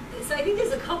I think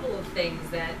there's a couple of things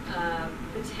that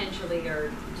potentially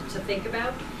are to think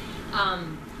about.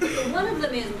 One of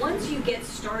them is once you get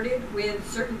started with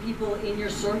certain people in your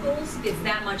circles, it's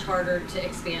that much harder to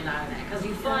expand out of that. Because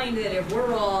you find that if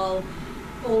we're all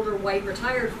older white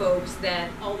retired folks,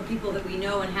 that all the people that we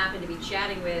know and happen to be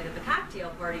chatting with at the cocktail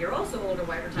party are also older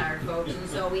white retired folks, and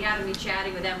so we happen to be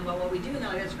chatting with them about what we do, and they're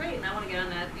like, "That's great, and I want to get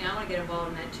on that, I want to get involved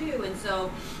in that too." And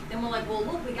so then we're like, "Well,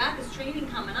 look, we got this training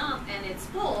coming up, and it's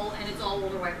full, and it's all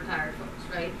older white retired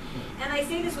folks, right?" And I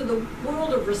say this with a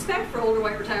world of respect for older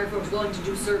white retired folks willing to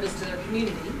do service to their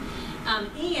community.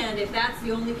 And if that's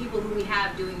the only people who we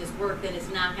have doing this work, then it's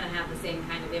not going to have the same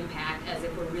kind of impact as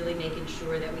if we're really making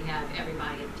sure that we have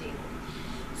everybody at the table.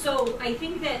 So I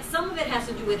think that some of it has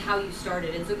to do with how you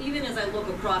started. And so even as I look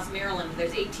across Maryland,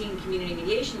 there's 18 community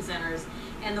mediation centers,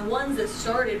 and the ones that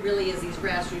started really as these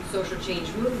grassroots social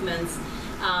change movements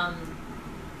are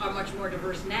much more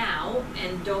diverse now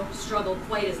and don't struggle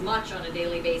quite as much on a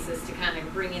daily basis to kind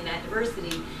of bring in that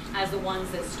diversity as the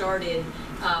ones that started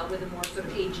with a more sort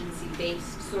of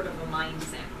agency-based sort of a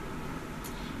mindset.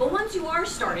 But once you are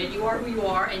started, you are who you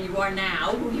are, and you are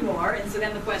now who you are, and so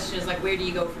then the question is, like, where do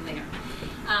you go from there?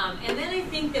 And then I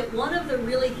think that one of the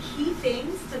really key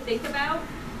things to think about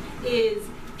is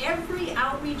every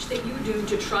outreach that you do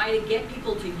to try to get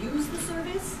people to use the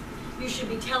service, you should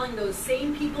be telling those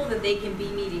same people that they can be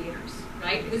mediators,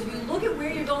 right? Because if you look at where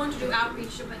you're going to do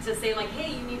outreach to say, like,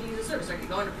 hey, you need to use the service, or you're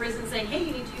going to prison saying, hey,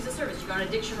 you need to use the service, you're going to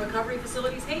addiction recovery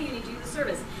facilities, hey, you need to use the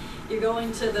service, you're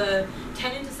going to the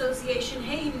tenant association,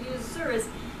 hey, you need to use the service.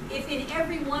 If in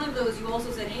every one of those you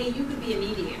also said, hey, you could be a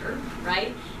mediator,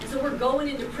 right? And so we're going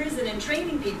into prison and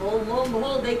training people, and lo and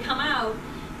behold, they come out.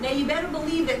 Now you better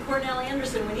believe that Cornell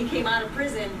Anderson, when he came out of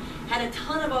prison, had a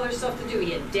ton of other stuff to do.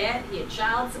 He had debt, he had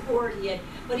child support,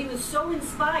 but he was so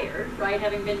inspired, right,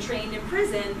 having been trained in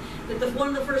prison, that one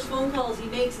of the first phone calls he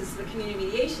makes is to the Community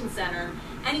Mediation Center,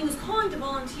 and he was calling to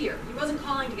volunteer. He wasn't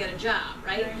calling to get a job,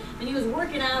 right? And he was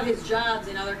working out his jobs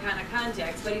in other kind of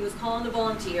contexts, but he was calling to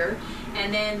volunteer,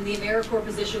 and then the AmeriCorps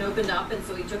position opened up, and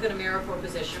so he took an AmeriCorps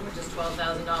position, which is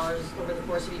 $12,000 over the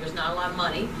course of years, not a lot of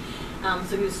money.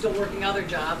 So he was still working other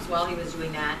jobs while he was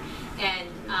doing that, and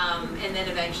then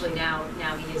eventually now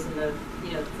he is in the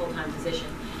full-time position.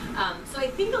 So I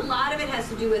think a lot of it has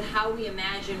to do with how we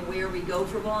imagine where we go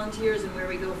for volunteers and where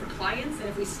we go for clients, and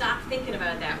if we stop thinking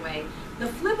about it that way. The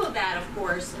flip of that, of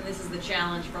course, and this is the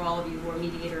challenge for all of you who are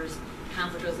mediators,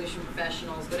 conflict resolution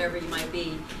professionals, whatever you might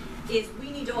be, is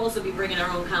we need to also be bringing our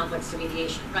own conflicts to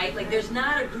mediation, right? Like, there's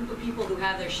not a group of people who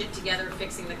have their shit together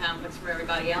fixing the conflicts for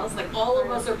everybody else. Like, all of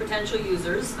us are potential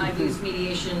users. I've used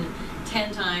mediation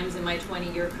 10 times in my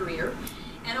 20-year career.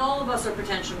 And all of us are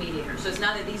potential mediators. So it's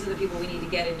not that these are the people we need to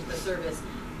get into the service.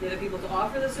 They're the people to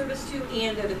offer the service to,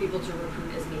 and they're the people to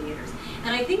recruit as mediators.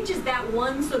 And I think just that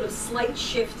one sort of slight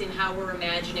shift in how we're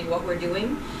imagining what we're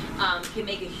doing can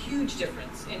make a huge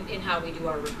difference in how we do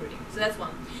our recruiting. So that's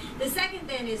one. The second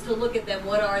then is to look at them,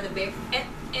 what are the big,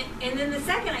 and then the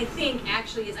second I think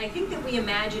actually is, I think that we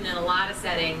imagine in a lot of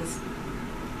settings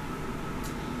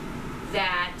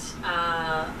that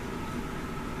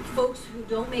folks who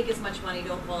don't make as much money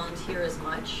don't volunteer as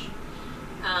much.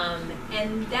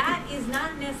 And that is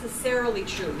not necessarily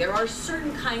true. There are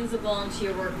certain kinds of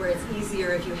volunteer work where it's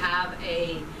easier if you have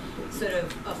a sort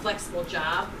of a flexible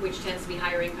job, which tends to be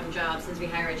higher income jobs, tends to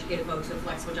be higher educated folks with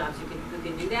flexible jobs who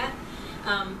can do that.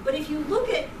 But if you look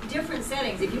at different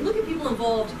settings, if you look at people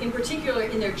involved in particular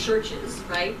in their churches,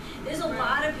 right, there's a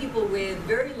lot of people with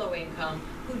very low income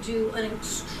who do an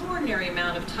extraordinary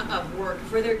amount of work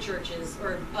for their churches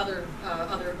or other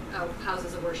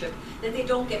houses of worship that they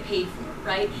don't get paid for,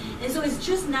 right? And so it's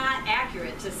just not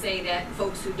accurate to say that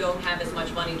folks who don't have as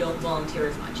much money don't volunteer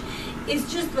as much.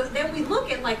 It's just, then we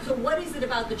look at, like, so what is it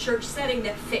about the church setting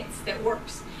that fits, that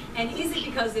works? And is it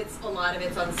because a lot of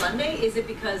it's on Sunday? Is it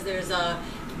because there's a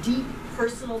deep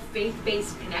personal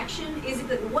faith-based connection? Is it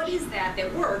that, what is that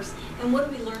works, and what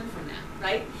do we learn from that,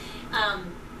 right?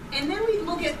 And then we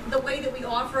look at the way that we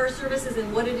offer our services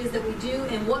and what it is that we do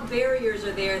and what barriers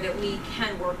are there that we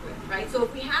can work with, right? So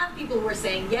if we have people who are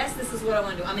saying, yes, this is what I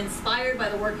want to do, I'm inspired by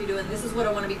the work you're doing, this is what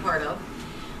I want to be part of,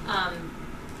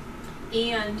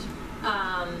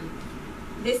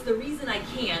 the reason I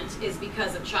can't is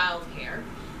because of childcare,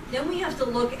 then we have to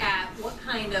look at what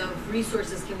kind of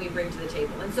resources can we bring to the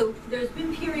table. And so there's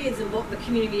been periods in the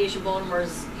Community Mediation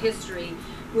Baltimore's history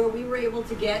where we were able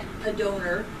to get a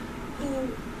donor who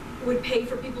would pay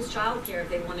for people's childcare if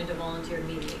they wanted to volunteer to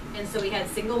mediate. And so we had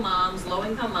single moms,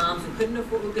 low-income moms who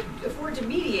could afford to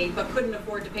mediate but couldn't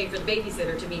afford to pay for the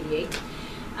babysitter to mediate.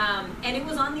 And it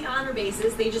was on the honor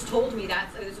basis. They just told me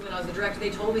that. This was when I was the director.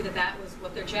 They told me that was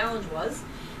what their challenge was.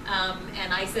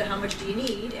 And I said, how much do you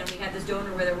need? And we had this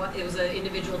donor where it was an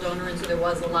individual donor, and so there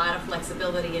was a lot of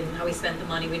flexibility in how we spent the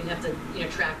money. We didn't have to,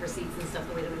 track receipts and stuff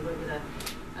the way that we would with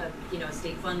a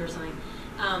state fund or something.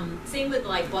 Same with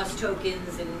like bus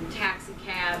tokens and taxi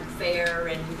cab fare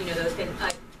and those things.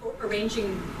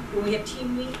 Arranging when we have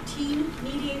teen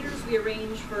mediators, we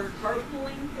arrange for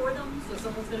carpooling for them. So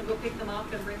someone's going to go pick them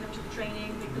up and bring them to the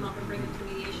training, pick them up and bring them to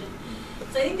mediation.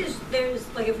 So I think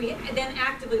there's like, if we then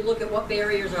actively look at what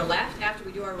barriers are left after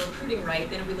we do our recruiting right,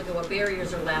 then if we look at what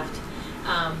barriers are left,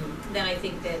 then I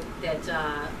think that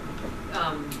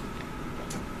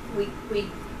we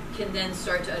can then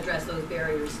start to address those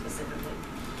barriers specifically.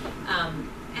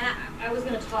 And I was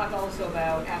going to talk also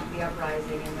about after the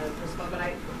uprising and the response, but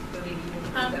maybe you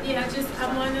didn't. I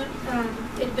want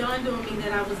to, it dawned on me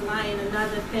that I was lying.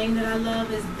 Another thing that I love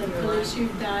is the police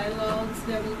youth dialogues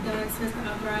that we've done since the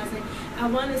uprising. I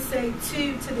want to say,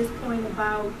 too, to this point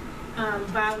about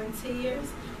volunteers,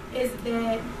 is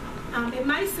that it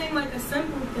might seem like a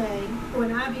simple thing or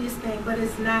an obvious thing, but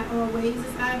it's not always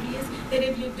as obvious. That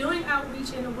if you're doing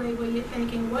outreach in a way where you're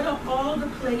thinking, what are all the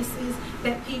places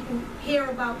that people hear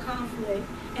about conflict,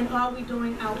 and are we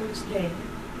doing outreach there?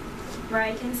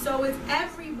 Right? And so it's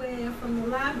everywhere, from the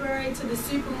library to the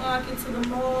supermarket to the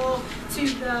mall to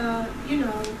the,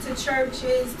 to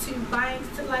churches to banks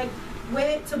to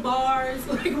to bars,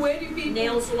 where do people...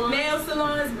 Nail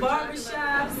salons,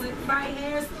 barbershops, right,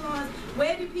 hair salons.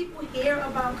 Where do people hear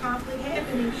about conflict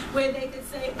happening where they could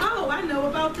say, oh, I know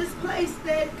about this place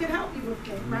that could help you with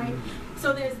it, right?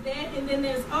 So there's that, and then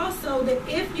there's also that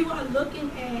if you are looking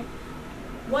at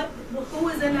who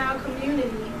is in our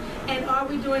community and are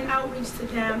we doing outreach to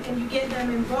them, and you get them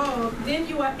involved, then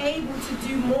you are able to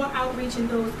do more outreach in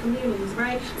those communities,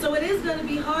 right? So it is going to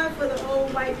be hard for the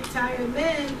old white retired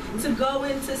men to go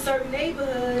into certain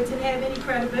neighborhoods and have any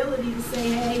credibility to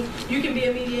say, hey, you can be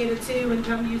a mediator too and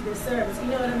come use this service. You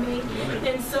know what I mean?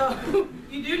 And so,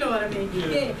 you do know what I mean.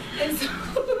 Yeah. And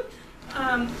so,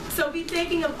 so be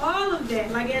thinking of all of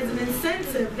that, like as an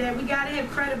incentive, that we got to have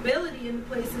credibility in the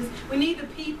places. We need the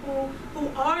people who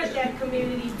are that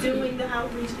community doing the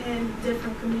outreach in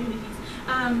different communities.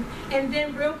 And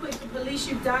then real quick, the police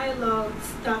youth dialogue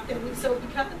stuff that we, so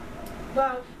because,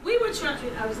 well, we were trying,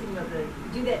 I was thinking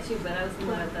about do that too, but I was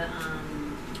thinking about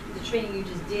the training you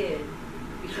just did.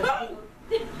 Because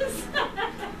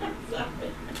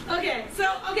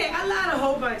Okay, I lied a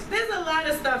whole bunch. There's a lot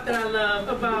of stuff that I love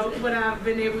about what I've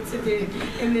been able to do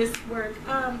in this work.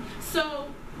 So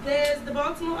there's the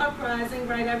Baltimore uprising,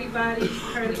 right? Everybody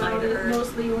heard about it,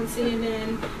 mostly on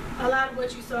CNN. A lot of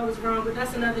what you saw was wrong, but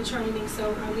that's another training,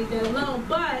 so I'll leave that alone.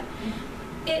 But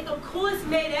it, of course,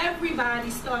 made everybody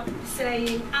start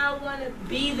saying, I want to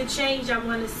be the change I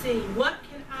want to see. What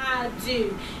can I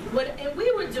do? And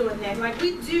we were doing that. Like,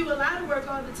 we do a lot of work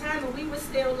all the time, and we were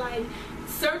still, like,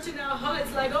 searching our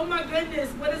hearts, like, oh my goodness,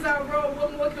 what is our role?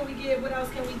 What more can we give? What else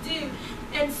can we do?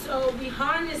 And so we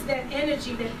harnessed that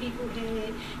energy that people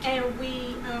had, and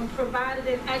we provided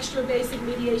an extra basic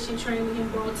mediation training in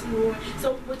Baltimore.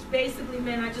 So, which basically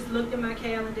meant I just looked at my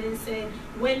calendar and said,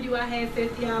 when do I have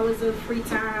 50 hours of free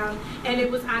time? And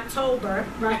it was October,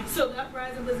 right? So the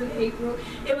uprising was in April.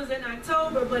 It was in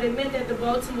October, but it meant that the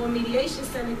Baltimore Mediation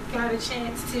Center got a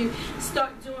chance to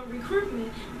start doing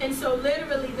recruitment. And so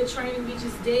literally the training we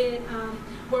just did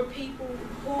were people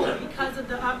who, because of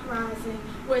the uprising,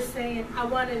 were saying, I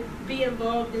want to be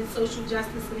involved in social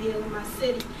justice and healing my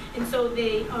city. And so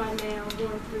they are now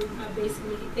going through a basic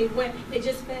mediation. They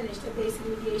just finished a basic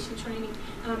mediation training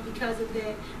because of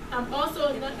that.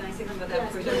 Also, can I say something about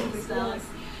that before you go?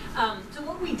 So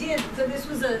what we did, so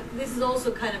this is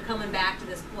also kind of coming back to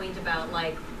this point about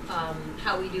like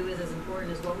how we do is as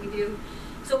important as what we do.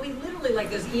 So we literally, like,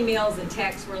 those emails and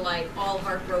texts were like all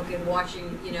heartbroken,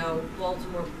 watching,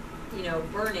 Baltimore,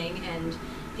 burning, and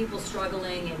people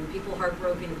struggling, and people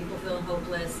heartbroken, and people feeling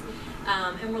hopeless.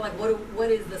 And we're like,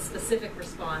 what is the specific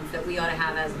response that we ought to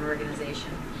have as an organization?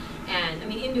 And I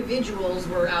mean, individuals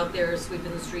were out there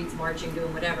sweeping the streets, marching,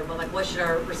 doing whatever, but like, what should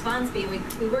our response be? And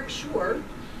we weren't sure.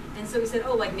 And so we said,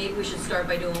 oh, like, maybe we should start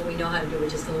by doing what we know how to do,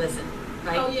 which is to listen,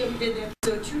 right? Oh yeah, we did that.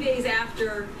 So 2 days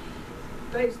after,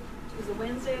 right? It was a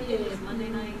Wednesday, I think it was Monday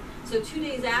night. So 2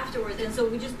 days afterwards, and so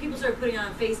people started putting it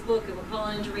on Facebook, and we're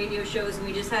calling into radio shows, and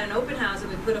we just had an open house, and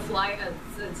we put a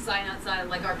sign outside,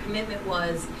 like our commitment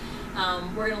was,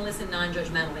 we're going to listen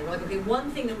non-judgmentally. We're like, okay,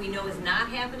 one thing that we know is not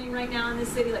happening right now in this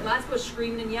city, like lots of people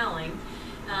screaming and yelling.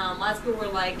 Lots of people were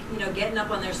like, getting up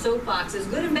on their soapboxes,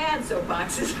 good and bad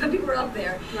soapboxes, but people were up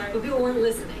there, right. But people weren't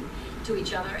listening to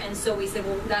each other. And so we said,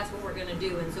 well, that's what we're going to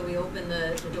do. And so we opened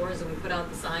the doors, and we put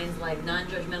out the signs like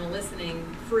non-judgmental listening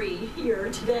free here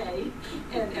today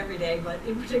and every day, but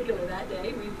in particular that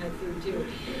day. We've had food too.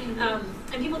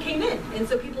 And people came in, and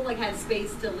so people like had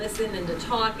space to listen and to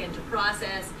talk and to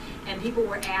process. And people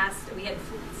were asked, we had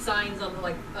signs on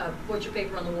the portrait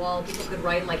paper on the wall. People could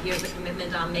write like, here's the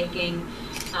commitment I'm making,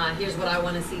 here's what I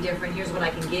want to see different, here's what I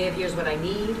can give, here's what I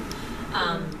need.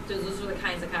 Those were the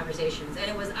kinds of conversations. And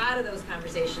it was out of those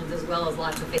conversations, as well as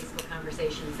lots of Facebook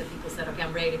conversations, that people said, okay,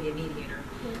 I'm ready to be a mediator.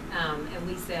 And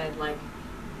we said, like,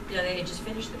 they had just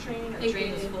finished the training, or the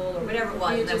training was full, or whatever it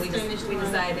was, and then we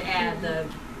decided to add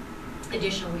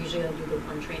additional, we usually do the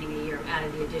one training a year,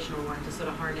 added the additional one to sort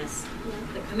of harness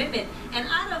the commitment. And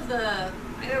out of there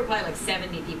were probably like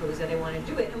 70 people who said they wanted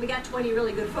to do it, and we got 20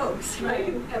 really good folks, right?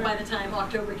 And by the time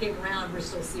October came around, we're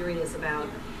still serious about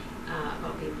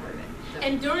being part of it. So.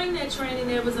 And during that training,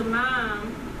 there was a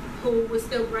mom who was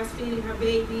still breastfeeding her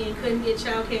baby and couldn't get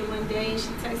childcare one day, and she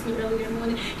texted me earlier in the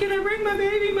morning, "Can I bring my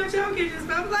baby? My childcare just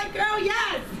fell." I was like, "Girl,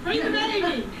 yes, bring the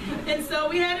baby." And so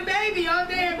we had a baby all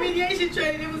day at mediation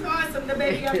training. It was awesome. The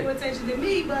baby got more attention than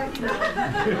me, but you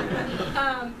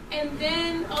know. And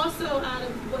then also out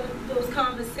of one of those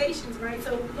conversations, right?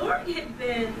 So Lorig had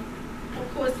been,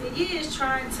 of course, for years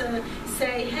trying to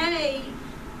say, hey,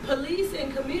 police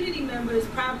and community members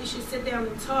probably should sit down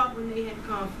and talk when they have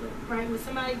conflict, right? When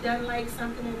somebody doesn't like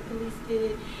something that the police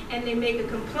did and they make a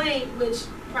complaint, which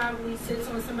probably sits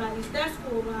on somebody's desk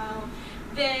for a while,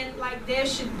 then like there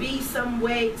should be some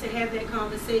way to have that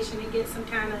conversation and get some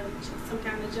kind of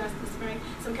justice, right?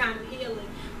 Some kind of healing.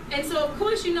 And so, of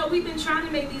course, you know, we've been trying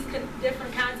to make these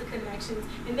different kinds of connections,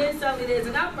 and then suddenly there's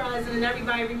an uprising, and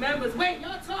everybody remembers, wait,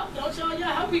 y'all talk, don't y'all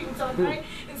help people talk, right?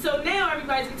 And so now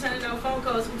everybody's returning our phone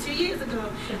calls from 2 years ago.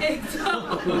 And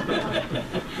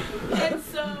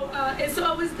so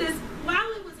it was this,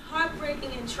 while it was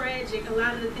heartbreaking and tragic, a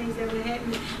lot of the things that were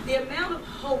happening, the amount of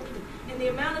hope and the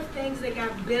amount of things that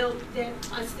got built that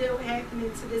are still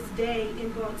happening to this day in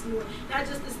Baltimore, not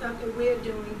just the stuff that we're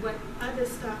doing, but other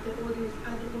stuff that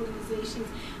other organizations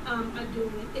are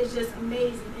doing, is just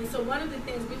amazing. And so one of the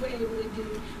things we were able to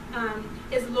do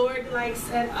is Lorig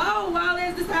said, oh, while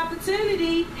there's this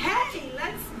opportunity, hey,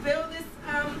 let's build this,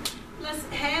 let's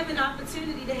have an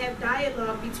opportunity to have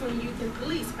dialogue between youth and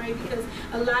police, right? Because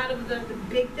a lot of the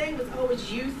big thing was always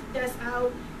youth that's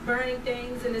out burning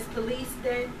things, and it's police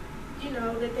that, you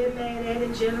know, that they're mad at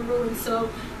in general. And so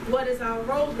what is our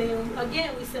role there?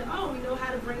 Again, we said, oh, we know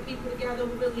how to bring people together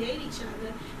who really hate each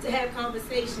other to have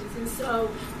conversations. And so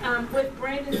with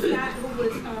Brandon Scott, who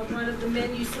was one of the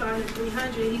men you saw in the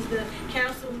 300, he's the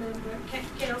councilman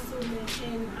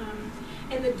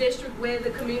in the district where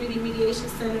the Community Mediation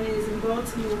Center is in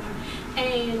Baltimore.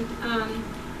 And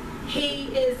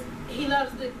he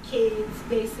loves the kids,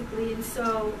 basically, and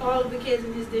so all of the kids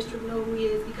in his district know who he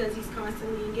is because he's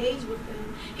constantly engaged with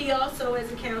them. He also, as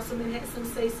a councilman, had some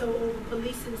say-so over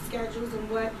policing schedules and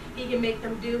what he can make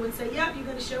them do and say, yep, you're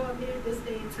going to show up here this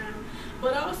day and time.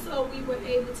 But also, we were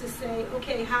able to say,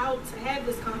 okay, how to have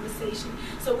this conversation.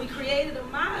 So we created a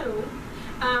model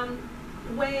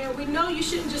where we know you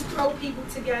shouldn't just throw people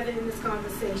together in this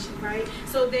conversation, right?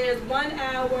 So there's 1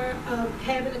 hour of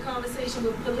having a conversation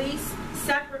with police,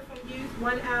 separate from youth,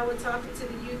 1 hour talking to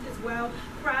the youth as well,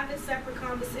 private separate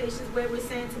conversations where we're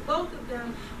saying to both of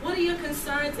them, what are your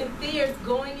concerns and fears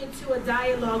going into a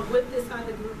dialogue with this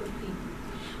other group of people?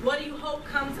 What do you hope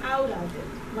comes out of it,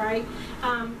 right?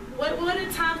 What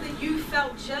are times that you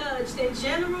felt judged in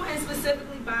general and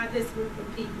specifically by this group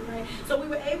of people, right? So we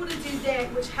were able to do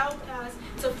that, which helped us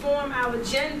to form our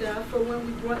agenda for when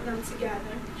we brought them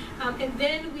together. And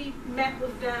then we met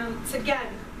with them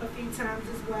together a few times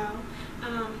as well.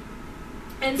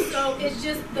 And so it's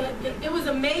just, it was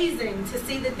amazing to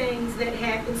see the things that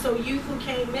happened. So youth who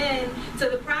came in to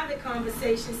the private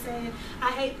conversation saying,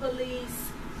 I hate police,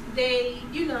 they,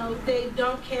 you know, they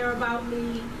don't care about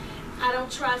me, I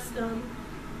don't trust them.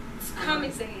 I'm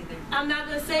not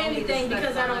going to say anything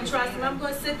because I don't trust them. I'm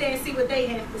going to sit there and see what they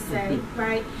have to say,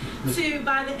 right? To,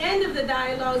 by the end of the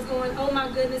dialogue, going, oh my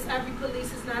goodness, every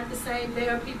police is not the same.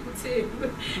 There are people too.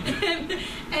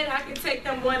 and I can take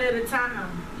them one at a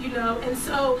time, you know? And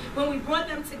so when we brought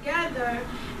them together,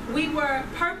 we were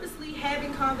purposely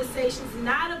having conversations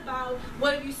not about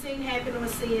what have you seen happen on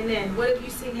CNN, what have you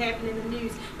seen happen in the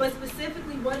news, but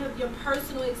specifically what have your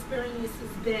personal experiences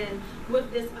been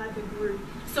with this other group,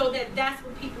 so that that's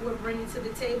what people were bringing to the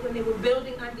table, and they were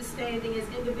building understanding as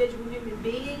individual human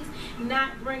beings,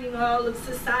 not bringing all of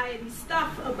society's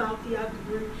stuff about the other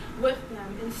group with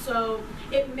them. And so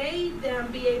it made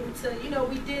them be able to, you know,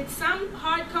 we did some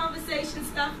hard conversation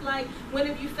stuff like, when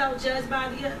have you felt judged by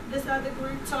this other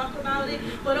group, talk about it,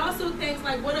 but also things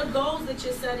like, what are goals that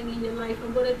you're setting in your life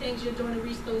and what are things you're doing to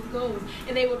reach those goals?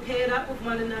 And they were paired up with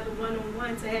one another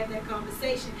one-on-one to have that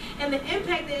conversation. And the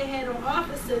impact that it had on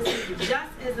officers was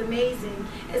just as amazing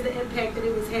as the impact that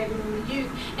it was having on the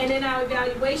youth. And in our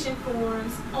evaluation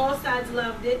forums, all sides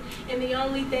loved it, and the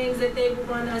only things that they would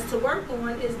want us to work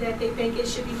on is that they think it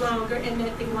should be longer and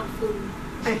that they want food.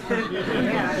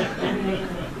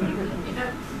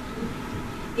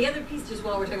 The other piece, just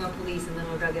while we're talking about police, and then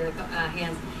we'll grab the other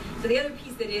hands. So the other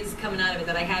piece that is coming out of it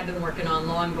that I had been working on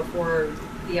long before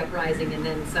the uprising and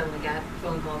then suddenly got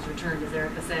phone calls returned, as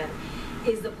Ericka said,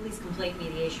 is the police complaint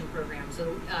mediation program.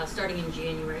 So starting in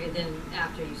January, and then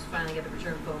after you finally get the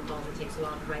return phone calls, it takes a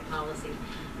while to write policy.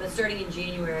 But starting in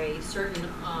January, certain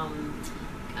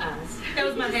that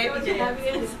was my happy day. I'm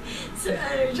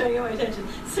trying to get my attention.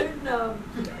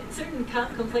 Certain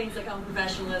complaints like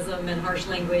unprofessionalism and harsh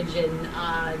language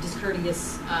and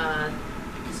discourteous, I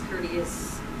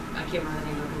can't remember the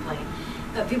name of the complaint.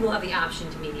 People will have the option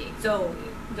to mediate. So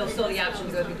they'll still have the option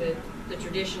to go through the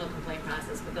traditional complaint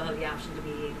process, but they'll have the option to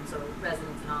mediate. And so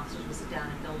residents and officers will sit down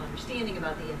and build understanding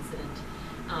about the incident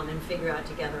and figure out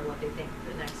together what they think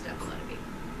the next steps ought to be.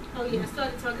 Oh yeah, I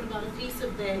started talking about a piece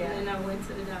of that, and then I went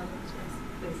to the downloads. Yes,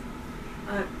 please.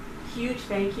 Huge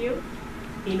thank you,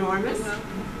 enormous.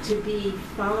 To be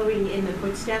following in the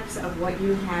footsteps of what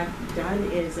you have done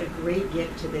is a great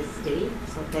gift to this state,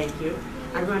 so thank you.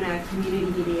 I run a community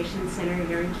mediation center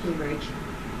here in Cambridge,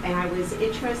 and I was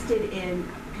interested in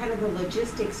kind of the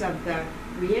logistics of the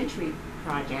reentry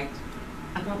project,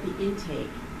 about the intake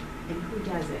and who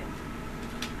does it.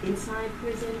 Inside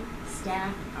prison,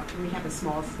 staff, we have a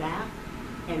small staff,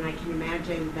 and I can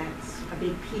imagine that's a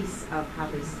big piece of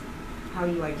how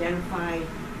you identify,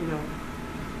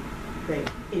 the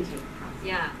intake process.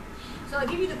 Yeah. So I'll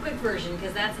give you the quick version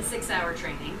because that's a 6-hour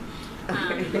training.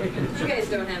 You guys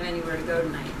don't have anywhere to go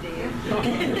tonight, do you?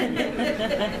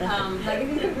 I'll give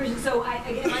you the quick version. So I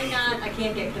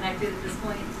can't get connected at this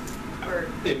point? Or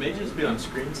it may just be on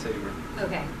screensaver.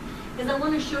 Okay. Because I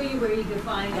want to show you where you can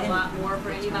find a lot more for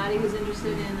anybody who's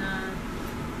interested in,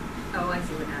 oh, I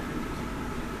see what happened.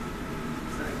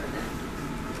 Sorry about that.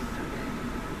 Okay.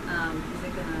 Is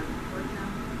it going to work now?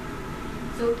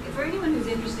 So for anyone who's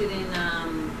interested in,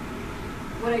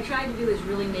 what I tried to do is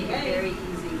really make it very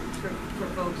easy for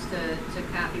folks to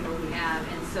copy what we have.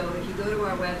 And so if you go to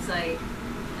our website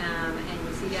and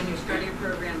you see down here, start your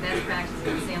program, best practices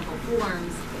and sample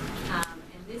forms,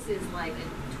 and this is like a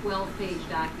 12-page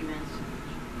document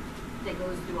that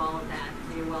goes through all of that,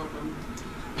 so you're welcome.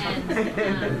 And,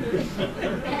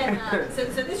 so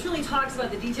this really talks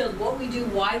about the details, what we do,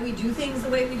 why we do things the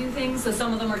way we do things. So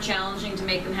some of them are challenging to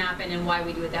make them happen and why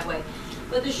we do it that way.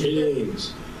 But the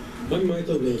Greetings. I'm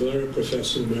Michael Nagler,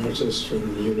 Professor Emeritus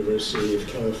from the University of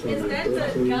California,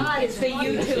 Berkeley. It's the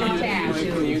YouTube tab.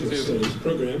 Studies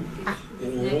program,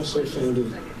 and I also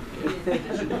founded. Do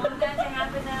you want that to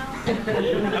happen now?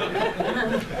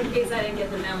 In case I didn't get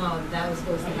the memo that was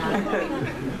supposed to happen.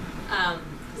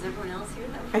 Does everyone else hear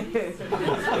that?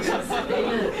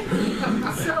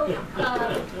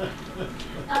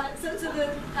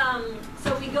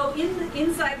 So we go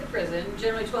inside the prison,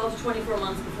 generally 12 to 24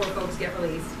 months before folks get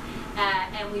released,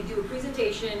 and we do a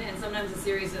presentation and sometimes a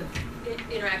series of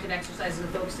interactive exercises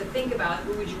with folks to think about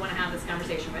who would you want to have this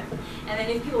conversation with. And then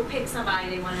if people pick somebody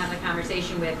they want to have a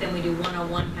conversation with, then we do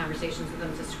one-on-one conversations with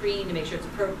them to screen, to make sure it's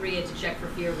appropriate, to check for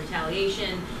fear of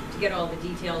retaliation, to get all the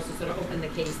details to sort of open the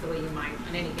case the way you might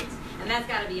in any case. And that's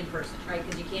got to be in person, right?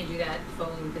 Because you can't do that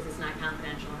phone because it's not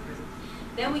confidential in prison.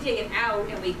 Then we take it out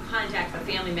and we contact the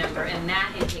family member, and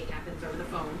that intake happens over the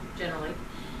phone, generally.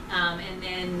 And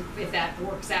then if that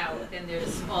works out, then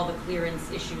there's all the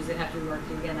clearance issues that have to be worked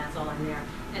through. Again, that's all in there.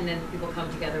 And then people come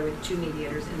together with 2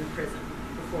 mediators in the prison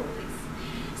before release.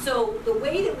 So the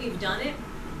way that we've done it,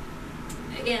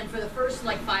 again, for the first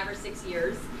like 5 or 6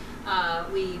 years,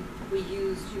 we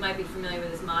used, you might be familiar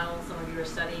with this model, some of you are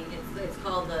studying, it's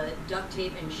called the duct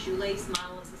tape and shoelace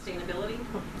model of sustainability.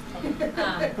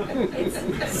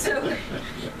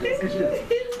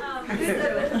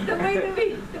 The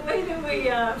way that we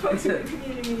folks who do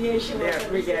community mediation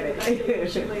we get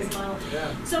it. Shoelace model.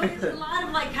 So it's a lot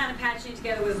of like kind of patching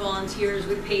together with volunteers,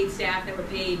 with paid staff that were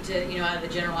paid to, out of the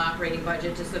general operating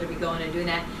budget to sort of be going and doing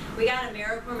that. We got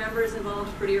AmeriCorps members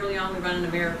involved pretty early on. We run an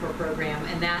AmeriCorps program,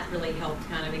 and that really helped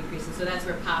kind of increase it. So that's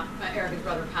where Pop, Ericka's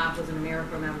brother Pop, was an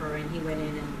AmeriCorps member, and he went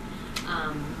in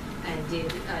and did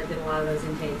a lot of those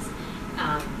intakes.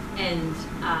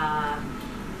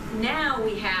 Now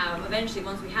we have, eventually,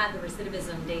 once we had the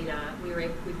recidivism data,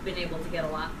 we've been able to get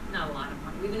not a lot of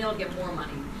money. We've been able to get more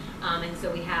money, and so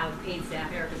we have paid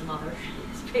staff. Ericka's mother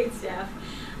is paid staff.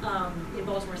 In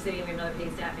Baltimore City, and we have another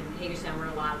paid staff in Hagerstown, where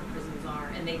a lot of the prisons are,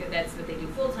 and that's what they do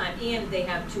full time. And they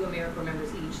have 2 AmeriCorps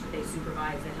members each that they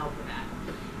supervise that help with that.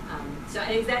 So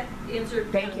does that answer?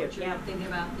 Thank you. What you're thinking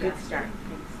about? Good start.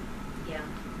 Thanks. Yeah.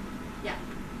 Yeah.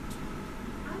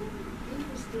 I'm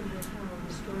interested in how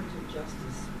restorative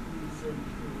justice feeds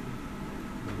into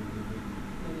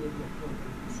many of your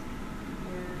programs,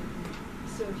 and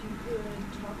so if you could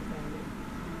talk about it,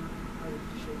 I would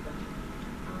appreciate that.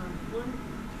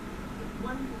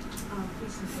 One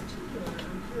piece in particular,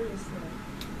 I'm curious that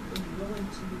when you go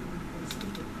into and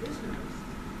speak with prisoners,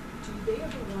 do they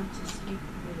ever want to speak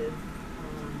with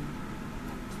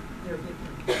their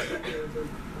victim, the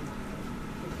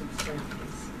victim's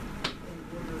families, in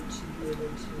order to be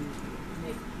able to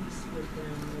make peace with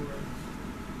them, or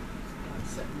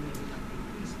set, maybe not make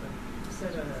peace, but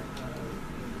set a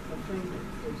framework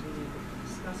for being able to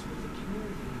discuss with the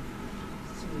community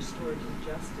some restorative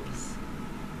justice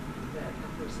that of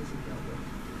course isn't dealt with.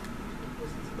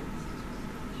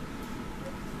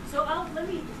 So let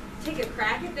me take a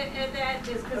crack at that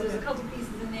just because there's a couple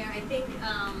pieces in there. I think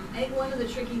one of the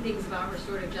tricky things about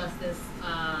restorative justice,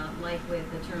 like with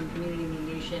the term community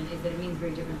mediation, is that it means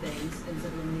very different things, and so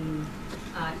we'll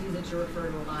use it to refer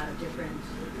to a lot of different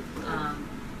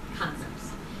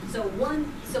concepts. So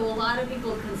a lot of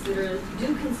people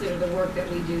do consider the work that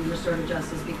we do restorative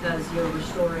justice because you're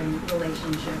restoring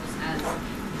relationships as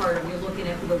part of, you're looking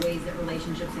at the ways that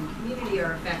relationships in community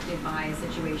are affected by a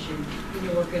situation, and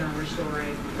you're working on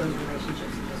restoring those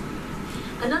relationships in those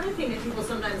communities. Another thing that people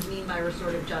sometimes mean by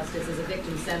restorative justice is a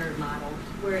victim-centered model,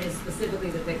 where it is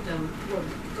specifically the victim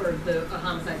or a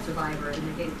homicide survivor, in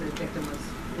the case the victim was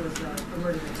a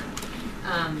murder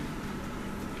victim,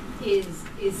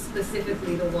 is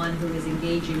specifically the one who is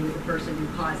engaging with the person who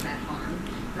caused that harm,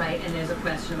 right? And there's a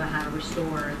question about how to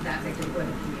restore that victim or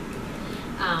the community.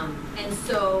 And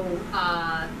so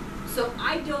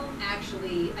I don't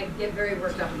actually, I get very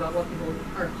worked up about what people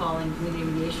are calling community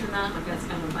mediation or not. Like that's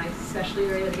kind of my specialty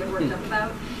area to get worked up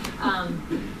about.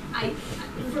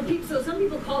 So some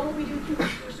people call what we do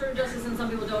restorative justice and some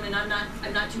people don't, and I'm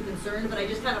not too concerned, but I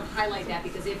just kind of highlight that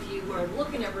because if you are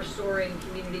looking at restoring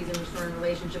communities and restoring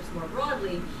relationships more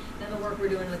broadly, then the work we're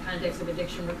doing in the context of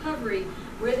addiction recovery,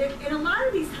 where there, in a lot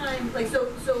of these times, like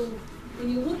so when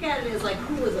you look at it as like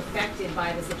who was affected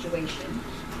by the situation,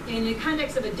 in the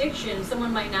context of addiction,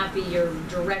 someone might not be your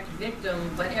direct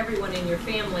victim, but everyone in your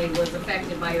family was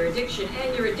affected by your addiction,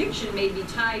 and your addiction may be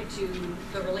tied to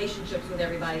the relationships with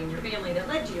everybody in your family that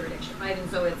led to your addiction, right? And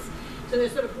so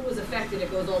there's sort of who was affected,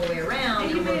 it goes all the way around.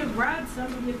 And you may have robbed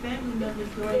some of your family members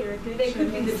during your addiction. They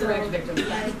could be the direct victims,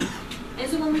 right? And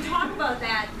so when we talk about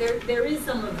that, there is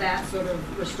some of that sort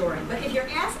of restoring. But if you're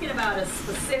asking about a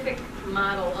specific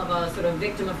model of a sort of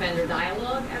victim-offender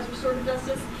dialogue as restorative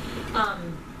justice,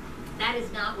 that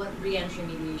is not what reentry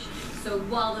mediation is. So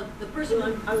while the person...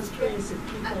 Well, I was curious if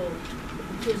the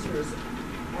prisoners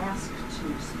ask to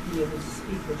be able to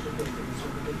speak with the victims or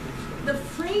the victims. The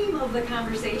frame of the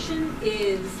conversation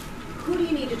is, who do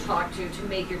you need to talk to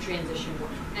make your transition work?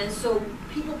 And so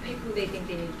people pick who they think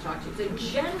they need to talk to. So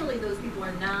generally those people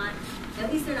are not,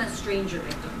 at least they're not stranger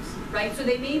victims, right? So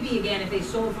they may be, again, if they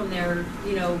stole from their,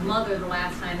 mother the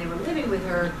last time they were living with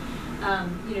her,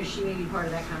 she may be part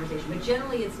of that conversation. But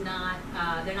generally it's not,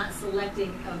 they're not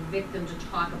selecting a victim to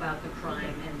talk about the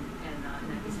crime and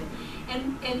that piece of it.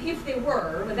 And if they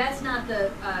were, but that's not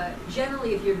the,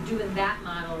 generally if you're doing that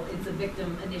model, it's a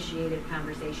victim-initiated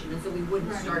conversation. And so we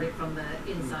wouldn't start it from the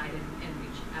inside and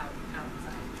reach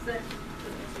outside. Does that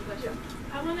answer the question?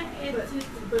 I want to add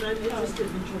but I'm interested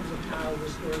in terms of how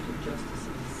restorative justice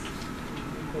is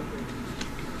incorporated.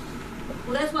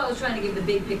 Well, that's why I was trying to give the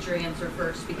big picture answer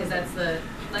first, because that's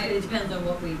it depends on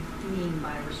what we mean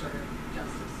by restorative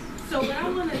justice. So what I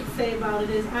want to say about it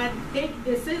is I think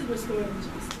this is restorative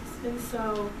justice. And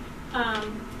so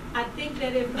I think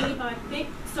that if we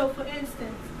so for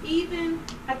instance,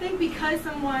 I think because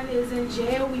someone is in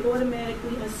jail, we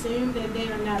automatically assume that they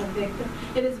are not a victim.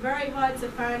 It is very hard to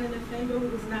find an offender who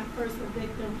was not first a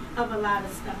victim of a lot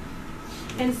of stuff.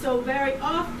 And so very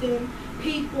often,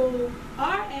 people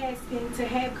are asking to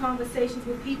have conversations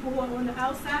with people who are on the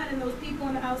outside, and those people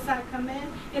on the outside come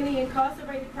in, and the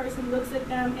incarcerated person looks at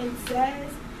them and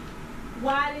says,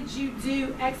 why did you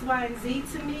do X, Y, and Z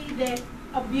to me that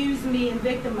abused me and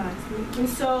victimized me? And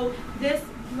so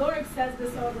Lorig says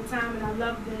this all the time, and I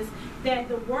love this, that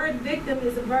the word victim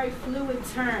is a very fluid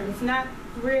term. It's not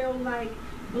real like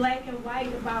black and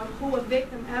white about who a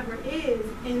victim ever is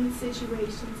in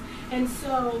situations. And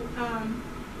so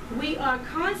we are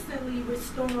constantly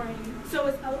restoring. So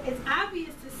it's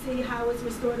obvious to see how it's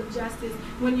restorative justice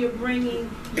when you're bringing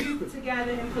youth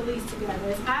together and police together.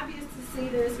 It's obvious to see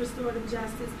that it's restorative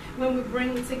justice when we're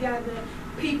bringing together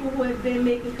people who have been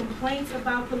making complaints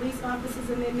about police officers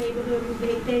in their neighborhood who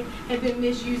they think have been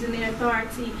misusing their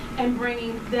authority and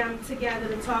bringing them together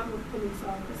to talk with police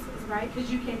officers, right?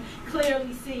 Because you can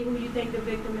clearly see who you think the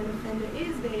victim and offender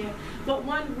is there. But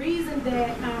one reason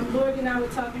that Lorig and I were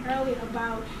talking earlier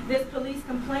about this police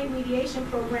complaint mediation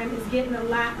program is getting a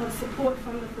lot of support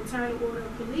from the Fraternal Order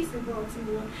of Police in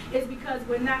Baltimore is because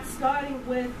we're not starting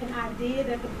with an idea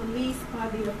that the police are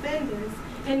the offenders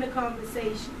in the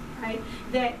conversation. right?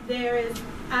 That there is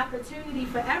opportunity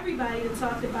for everybody to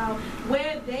talk about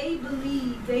where they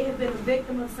believe they have been a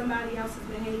victim of somebody else's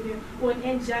behavior or an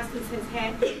injustice has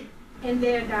happened in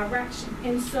their direction.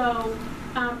 And so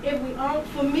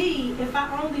for me, if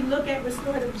I only look at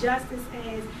restorative justice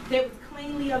as there was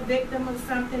cleanly a victim of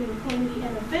something and cleanly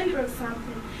an offender of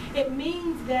something, it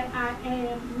means that I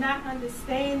am not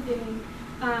understanding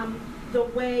the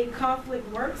way conflict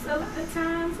works a lot of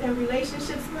times and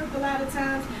relationships work a lot of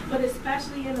times, but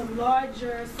especially in a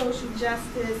larger social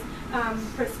justice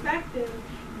perspective,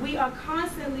 we are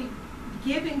constantly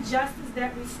giving justice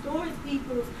that restores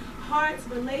people's hearts,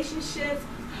 relationships,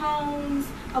 homes,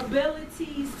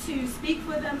 abilities to speak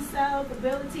for themselves,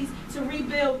 abilities to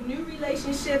rebuild new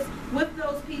relationships with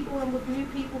those people and with new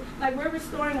people. Like, we're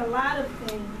restoring a lot of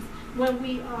things when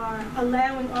we are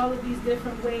allowing all of these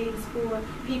different ways for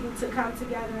people to come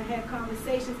together and have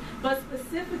conversations, but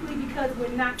specifically because we're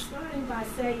not starting by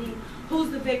saying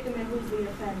who's the victim and who's the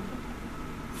offender.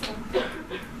 So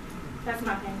that's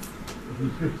my answer.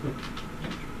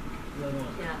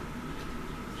 Yeah.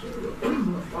 So a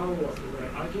follow-up to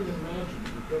that, I can imagine,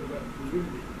 because of that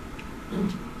community,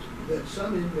 that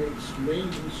some inmates'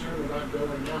 main concern about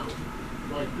going out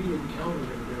might be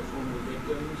encountering their former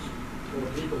victims or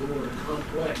people who are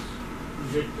complex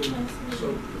victims. So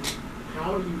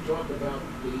how do you talk about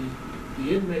the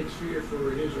inmate's fear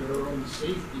for his or her own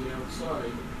safety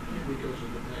outside because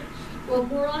of the past? Well,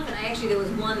 more often, there was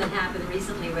one that happened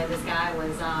recently where this guy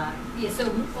was,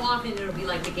 so often it'll be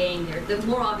like the gang there.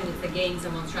 More often it's the gang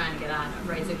someone's trying to get out of,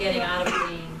 right? So getting out of a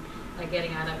gang, like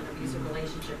getting out of an abusive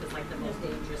relationship is like the most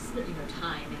dangerous,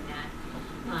 time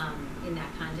in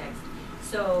that context.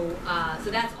 So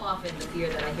that's often the fear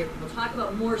that I hear people talk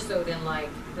about, more so than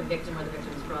like the victim or the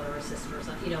victim's brother or sister or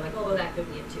something, like, although that could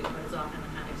be it too, but it's often in the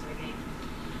context of a gang.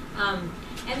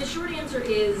 And the short answer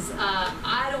is,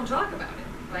 I don't talk about it.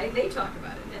 Right? They talk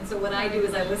about it. And so what I do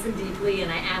is I listen deeply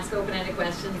and I ask open-ended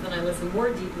questions, then I listen more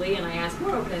deeply and I ask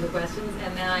more open-ended questions,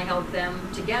 and then I help them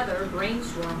together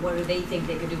brainstorm what do they think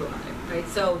they could do about it, right?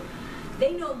 So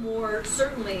they know more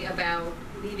certainly about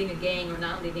leaving a gang or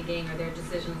not leaving a gang or their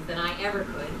decisions than I ever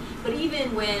could. But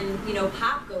even when,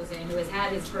 Pop goes in, who has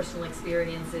had his personal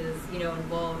experiences,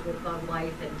 involved with thug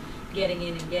life and getting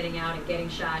in and getting out and getting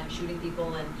shot and shooting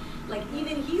people, and like,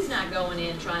 even he's not going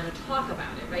in trying to talk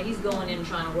about it, right? He's going in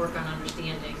trying to work on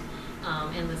understanding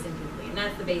and listen deeply. And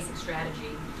that's the basic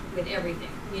strategy with everything,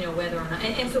 whether or not,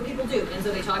 and so people do. And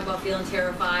so they talk about feeling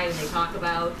terrified, and they talk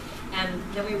about, and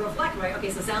then we reflect, right? Okay,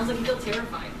 so it sounds like you feel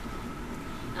terrified.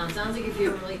 Sounds like you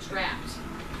feel really trapped.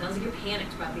 Sounds like you're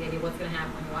panicked about the idea of what's going to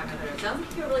happen when you walk out there. It sounds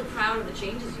like you're really proud of the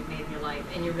changes you've made in your life,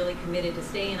 and you're really committed to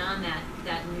staying on that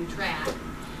new track,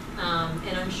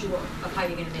 and unsure of how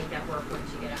you're going to make that work once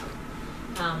you get out.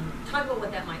 Talk about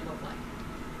what that might look like.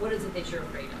 What is it that you're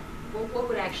afraid of? What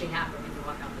would actually happen when you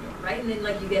walk out the door, right? And then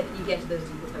like you get to those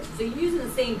deeper places. So you're using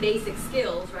the same basic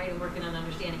skills, right, and working on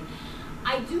understanding.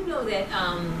 I do know that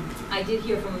I did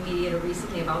hear from a mediator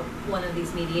recently about one of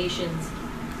these mediations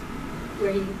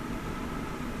where he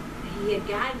had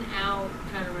gotten out. I'm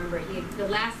trying to remember. The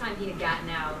last time he had gotten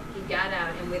out, he got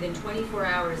out, and within 24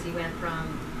 hours he went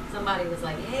from somebody was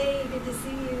like, "Hey, good to see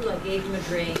you," like gave him a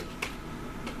drink,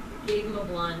 gave him a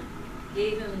blunt,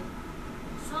 gave him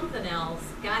something else,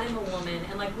 got him a woman,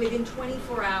 and like within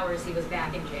 24 hours he was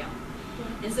back in jail.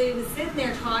 And so he was sitting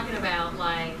there talking about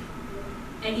like,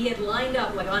 and he had lined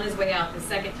up like on his way out the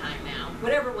second time now,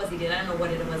 whatever it was he did, I don't know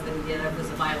what it was that he did, if it was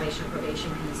a violation of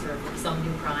probation piece or some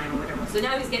new crime or whatever. So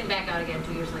now he's getting back out again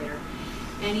 2 years later.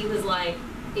 And he was like,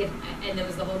 and there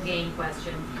was the whole gang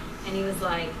question, and he was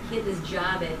like, he had this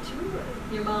job at,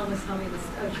 your mom was telling me this,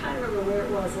 I'm trying to remember where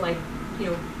it was, like,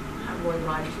 not Roy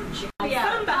Rogers,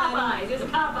 yeah, Popeyes, there's a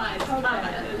Popeyes.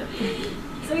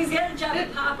 So he's got a job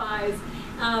at Popeyes,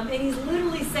 and he's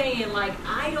literally saying, like,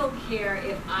 I don't care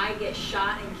if I get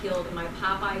shot and killed in my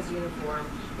Popeyes uniform,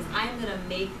 because I'm going to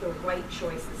make the right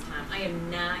choice this time. I am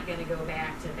not going to go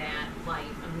back to that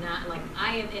life. I'm not, like,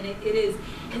 I am, and it is,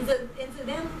 and so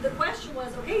then the question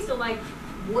was, okay, so, like,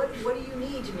 what do you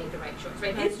need to make the right choice,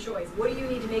 right? His choice. What do you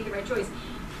need to make the right choice?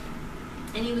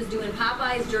 And he was doing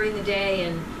Popeyes during the day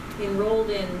and enrolled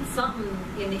in something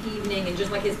in the evening, and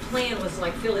just like his plan was to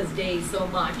like fill his day so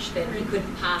much that he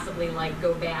couldn't possibly like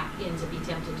go back in to be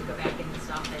tempted to go back into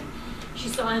stuff. And she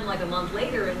saw him like a month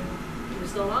later and he was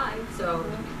still alive. So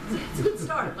it's a good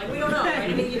start. Like, we don't know,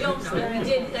 right? I mean, you don't know.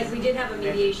 We did have a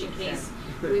mediation case.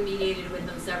 We mediated with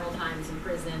him several times in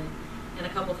prison and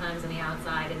a couple times on the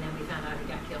outside, and then we found out he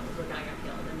got killed, the guy got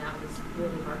killed, and that was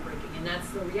really heartbreaking. And that's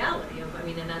the reality of,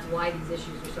 and that's why these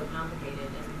issues are so complicated.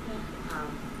 And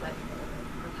but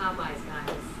our Popeyes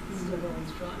guy still going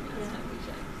strong last time we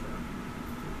checked, so.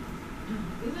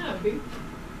 Isn't that a big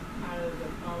part of the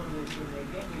problem is when they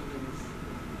get released,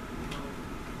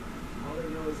 all they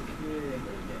know is the community they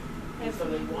lived in. And so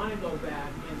they want to go back,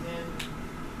 and then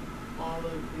all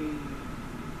of the,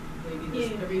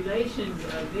 maybe the relations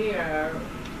are there.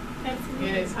 Absolutely.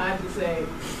 And it's hard to say,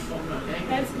 oh, I'm not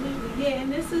angry. Absolutely, yeah,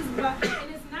 and this is why,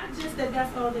 and it's not just that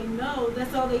that's all they know,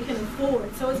 that's all they can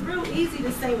afford. So it's real easy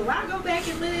to say, well, I go back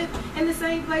and live in the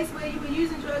same place where you were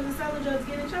using drugs and selling drugs,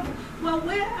 getting in trouble. Well,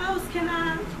 where else can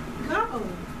I go?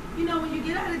 You know, when you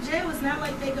get out of jail, it's not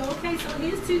like they go, okay, so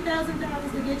here's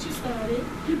 $2,000 to get you started,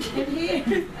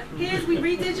 and here's we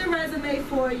redid your resume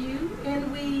for you,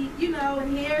 and we, you know,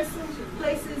 and here's some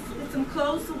places, some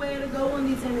clothes to wear to go on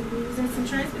these interviews, and some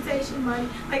transportation money.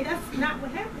 Like, that's not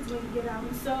what happens when you get out.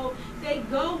 And so they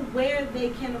go where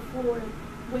they can afford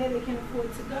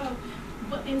to go.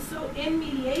 And so in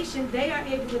mediation, they are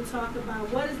able to talk about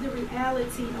what is the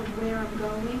reality of where I'm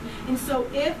going. And so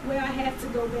if where I have to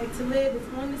go back to live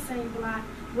is on the same block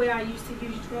where I used to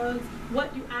use drugs,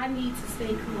 what do I need to stay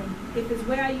clean? If it's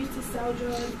where I used to sell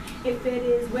drugs, if it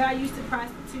is where I used to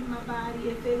prostitute my body,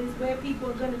 if it is where people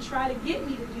are going to try to get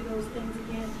me to do those things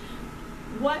again,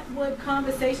 what would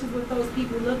conversations with those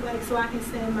people look like so I can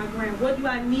stand my ground? What do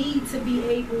I need to be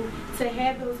able to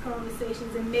have those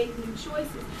conversations and make new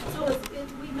choices? So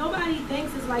nobody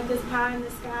thinks it's like this pie in the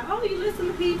sky. Oh, you listen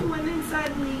to people and then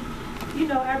suddenly, you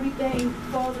know, everything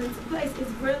falls into place.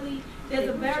 It's really, there's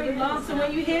a very long, so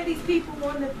when you hear these people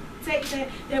on the tape that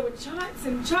there were charts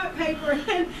and chart paper,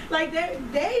 and like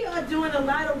they are doing a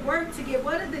lot of work to get,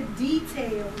 what are the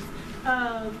details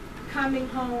of coming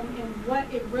home and what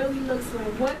it really looks like.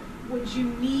 What would you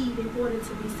need in order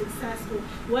to be successful?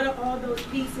 What are all those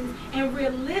pieces? And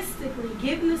realistically,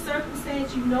 given the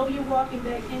circumstance you know you're walking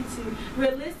back into,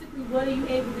 realistically, what are you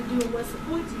able to do and what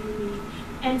support do you need?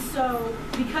 And so,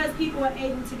 because people are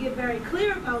able to get very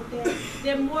clear about that,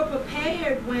 they're more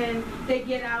prepared when they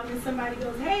get out and somebody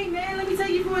goes, hey man, let me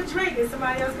take you for a drink. And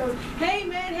somebody else goes, hey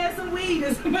man, have some weed.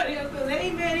 And somebody else goes,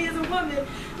 hey man, here's a woman.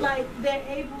 Like,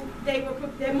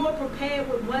 they're more prepared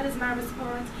with what is my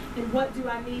response and what do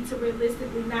I need to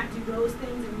realistically not do those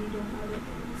things and be doing other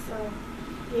things. So,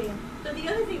 yeah. So the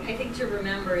other thing I think to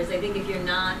remember is, I think if you're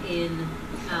not in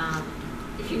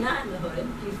the hood,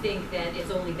 you think that it's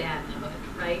only bad in the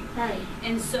hood, right? Right.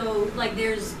 And so, like,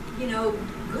 there's, you know,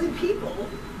 good people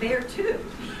there too.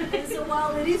 And so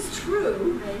while it is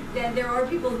true that there are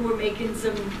people who are making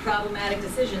some problematic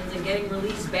decisions and getting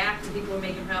released back to people who are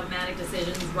making problematic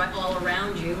decisions right all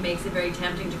around you makes it very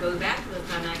tempting to go back to those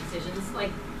problematic decisions,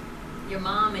 like your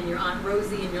mom and your Aunt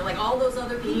Rosie and you're like all those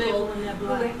other people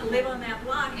who live on that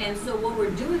block. And so what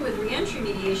we're doing with reentry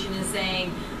mediation is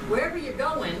saying, wherever you're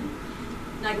going,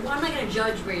 like, well, I'm not going to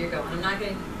judge where you're going. I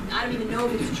don't even know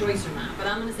if it's a choice or not, but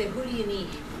I'm going to say, who do you need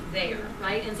there,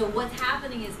 right? And so what's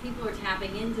happening is people are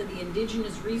tapping into the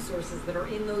indigenous resources that are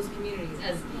in those communities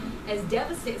as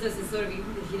devastating as this sort of,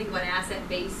 if you think about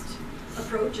asset-based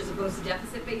approach as opposed to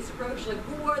deficit-based approach, like,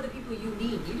 who are the people you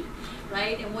need,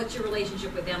 right? And what's your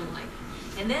relationship with them like?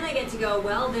 And then I get to go,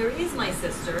 well, there is my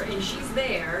sister, and she's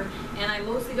there, and I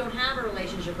mostly don't have a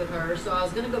relationship with her, so I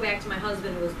was going to go back to my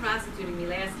husband who was prostituting me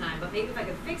last time, but maybe if I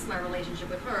could fix my relationship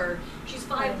with her, she's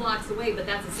 5 blocks away, but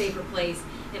that's a safer place,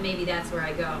 and maybe that's where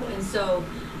I go. And so,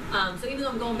 so even though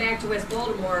I'm going back to West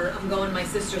Baltimore, I'm going to my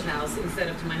sister's house instead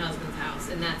of to my husband's house,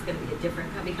 and that's going to be a different,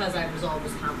 because I resolved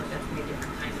this conflict, that's going to be a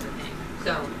different kind of a thing.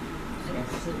 So,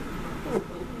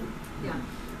 yeah.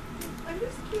 I'm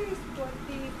just curious what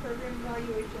the program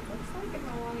evaluation looks like and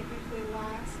how long it usually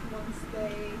lasts once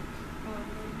they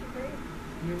integrate.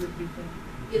 Can you repeat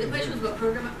that? Yeah, the question was about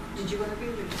program. Did you want to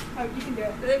repeat it? Oh, you can do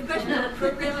it. The question about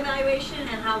program evaluation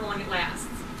and how long it lasts.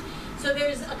 So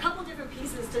there's a couple different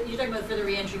pieces to, you're talking about for the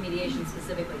reentry mediation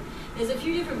specifically. There's a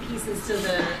few different pieces to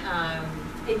the,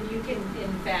 and you can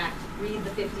in fact read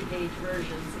the 50-page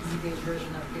version, 60-page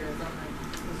version up here.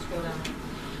 Let's scroll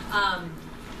down.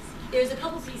 There's a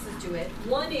couple pieces to it.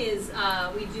 One is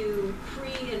we do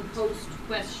pre and post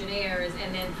questionnaires,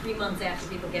 and then 3 months after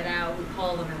people get out, we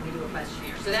call them and we do a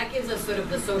questionnaire. So that gives us sort of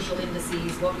the social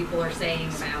indices, what people are saying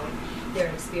about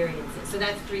their experiences. So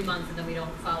that's 3 months, and then we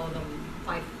don't follow them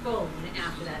by phone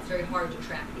after that. It's very hard to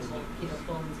track people. You know,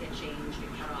 phones get changed, get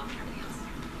cut off, and everything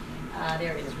else.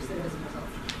 There it is, recidivism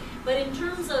results. But in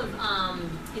terms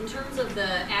of the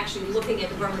actually looking at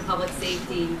Department of Public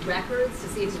Safety records to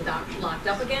see if it's locked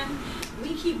up again,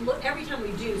 we keep every time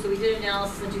we do. So we did an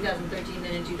analysis in 2013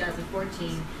 and in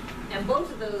 2014, and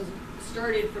both of those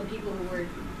started from people who were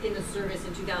in the service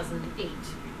in 2008,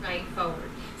 right, forward.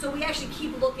 So we actually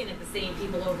keep looking at the same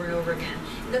people over and over again.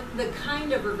 The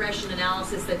kind of regression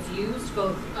analysis that's used,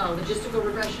 both logistical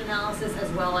regression analysis as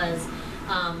well as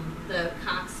the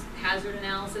Cox hazard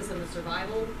analysis and the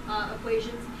survival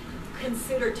equations,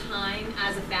 consider time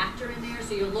as a factor in there.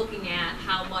 So you're looking at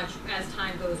how much, as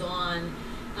time goes on,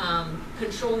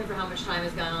 controlling for how much time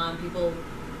has gone on. People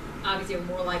obviously are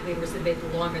more likely to recidivate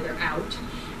the longer they're out.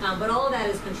 But all of that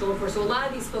is controlled for. So a lot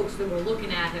of these folks that we're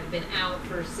looking at have been out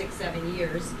for 6-7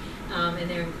 years, and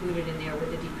they're included in there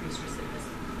with the decreased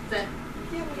recidivism. Is that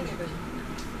answer your question?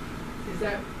 Is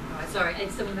that? Sorry,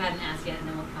 someone hadn't asked yet, and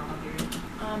then we'll come up here.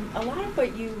 A lot of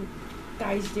what you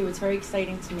guys do, it's very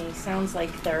exciting to me, sounds like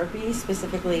therapy,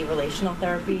 specifically relational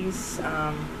therapies,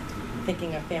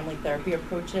 thinking of family therapy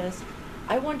approaches.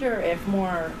 I wonder if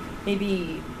more,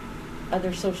 maybe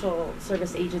other social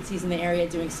service agencies in the area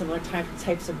doing similar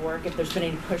types of work, if there's been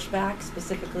any pushback,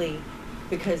 specifically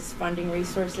because funding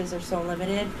resources are so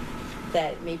limited,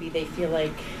 that maybe they feel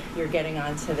like you're getting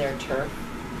onto their turf.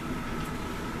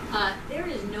 There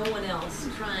is no one else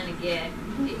trying to get,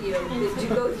 to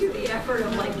go through the effort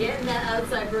of like getting that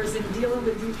outside person, dealing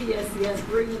with DPSCS,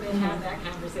 bring them in, have that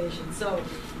conversation. So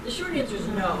the short answer is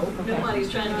no. Okay. Nobody's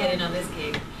trying to get in on this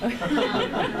cake. I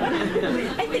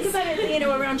think about it,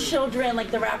 around children,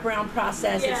 like the wraparound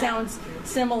process. Yeah. It sounds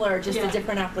similar, just a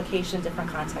different application, different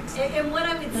context. And what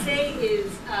I would say is,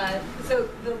 so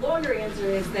the longer answer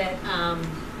is that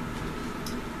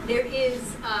there is,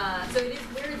 so it is,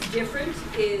 where it's different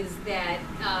is that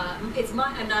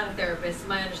I'm not a therapist.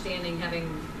 My understanding,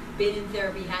 having been in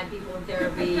therapy, had people in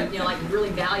therapy, like really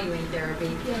valuing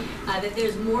therapy, that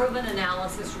there's more of an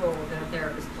analysis role that a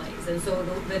therapist plays. And so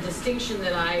the distinction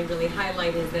that I really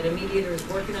highlight is that a mediator is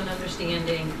working on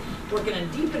understanding, working on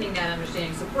deepening that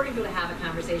understanding, supporting people to have a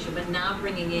conversation, but not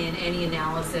bringing in any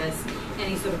analysis,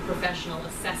 any sort of professional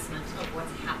assessment of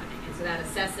what's happening. And so that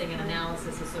assessing and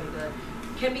analysis is sort of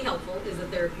can be helpful, is the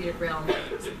therapeutic realm.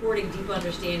 Supporting deep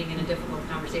understanding in a difficult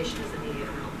conversation is the mediator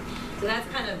realm. So that's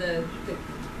kind of the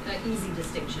easy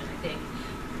distinction, I think.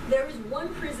 There is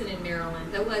one prison in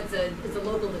Maryland that was it's a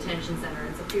local detention center.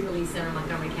 It's a pre-release center in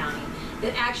Montgomery County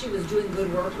that actually was doing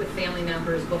good work with family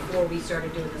members before we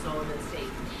started doing this all over the state.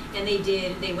 And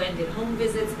they went and did home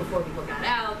visits before people got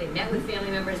out. They met with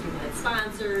family members. People had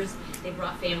sponsors. They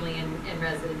brought family and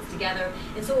residents together.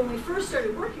 And so when we first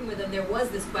started working with them, there was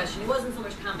this question. It wasn't so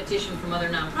much competition from other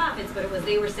nonprofits, but it was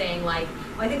they were saying like,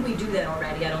 well, I think we do that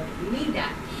already. I don't think we need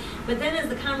that. But then as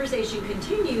the conversation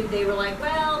continued, they were like,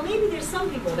 well, maybe there's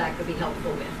some people that could be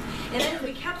helpful with. And then as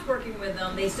we kept working with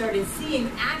them, they started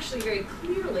seeing actually very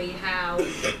clearly how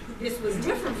this was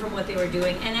different from what they were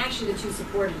doing, and actually the two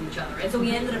supported each other. And so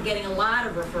we ended up getting a lot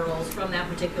of referrals from that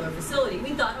particular facility.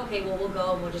 We thought, okay, well, we'll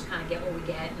go and we'll just kind of get what we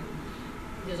get. And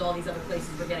there's all these other places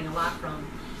we're getting a lot from.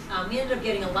 We ended up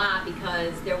getting a lot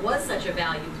because there was such a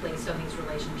value placed on these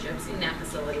relationships in that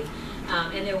facility.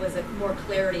 And there was a more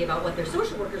clarity about what their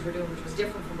social workers were doing, which was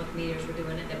different from what the mediators were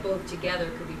doing, and that both together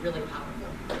could be really powerful.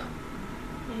 So.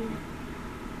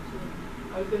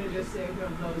 I was going to just say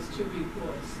from those two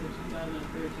reports, the 2013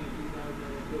 and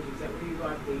 2014, is that where you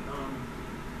got the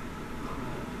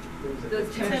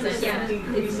 10%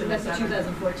 decrease in that's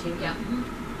 2014, yeah.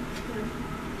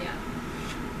 Yeah.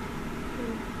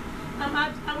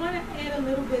 I want to add a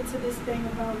little bit to this thing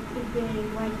about it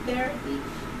being like therapy.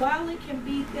 While it can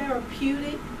be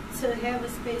therapeutic to have a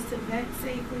space to vent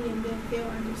safely and then feel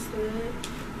understood,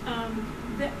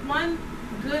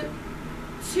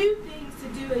 two things to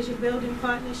do as you're building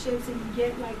partnerships and you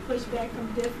get like pushback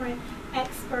from different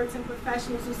experts and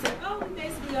professionals who say, oh, we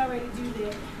basically already do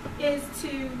that, is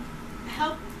to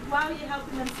help while you're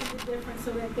helping them see the difference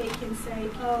so that they can say,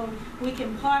 oh, we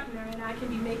can partner and we can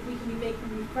be making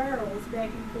referrals back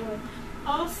and forth.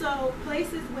 Also,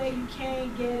 places where you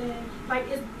can get in, like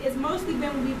it's mostly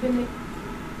been when we've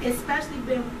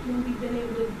been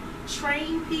able to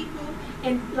train people,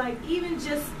 and like even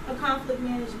just a conflict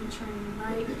management training,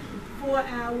 right? 4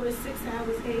 hours, 6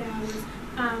 hours, 8 hours,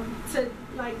 to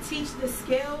like teach the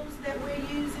skills that we're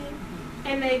using,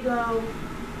 and they go,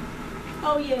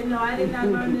 oh yeah, no, I did not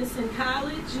learn this in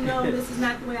college. No, this is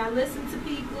not the way I listen to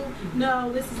people.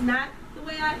 No, this is not the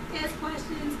way I ask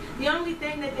questions. The only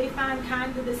thing that they find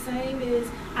kind of the same is,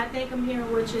 I think I'm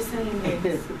hearing what you're saying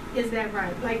is that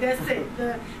right? Like that's it.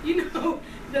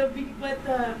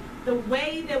 the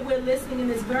way that we're listening in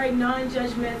this very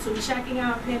non-judgmental, checking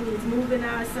our opinions, moving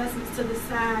our assessments to the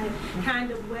side kind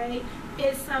of way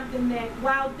is something that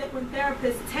when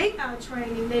therapists take our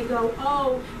training, they go,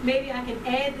 oh, maybe I can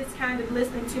add this kind of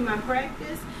listening to my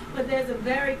practice. But there's a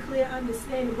very clear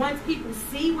understanding. Once people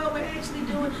see what we're actually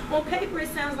doing, on paper it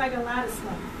sounds like a lot of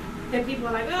stuff. That people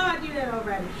are like, oh, I do that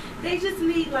already. They just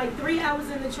need like 3 hours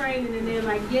in the training and they're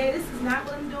like, yeah, this is not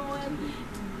what I'm doing.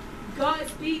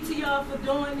 Godspeed to y'all for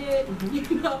doing it,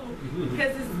 you know,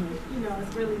 because it's, you know,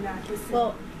 it's really not the same.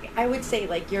 Well, I would say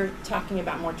like you're talking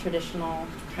about more traditional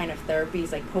kind of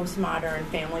therapies, like postmodern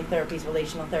family therapies,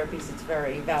 relational therapies. It's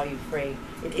very value-free.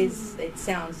 It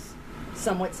sounds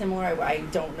somewhat similar. I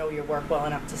don't know your work well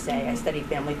enough to say. I studied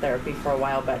family therapy for a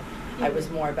while, but I was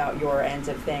more about your ends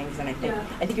of things, and I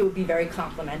think it would be very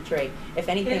complementary. If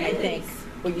anything, I think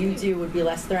what you do would be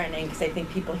less threatening, because I think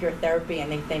people hear therapy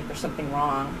and they think there's something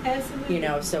wrong. Absolutely. You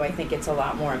know, so I think it's a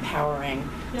lot more empowering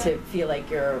to feel like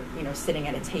you're, you know, sitting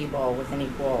at a table with an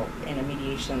equal in a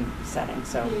mediation setting.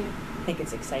 So I think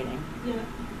it's exciting. Yeah.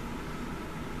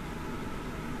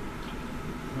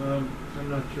 I'm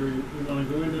not sure you want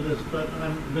to go into this, but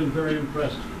I've been very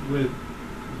impressed with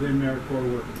the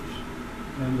AmeriCorps workers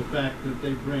and the fact that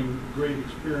they bring great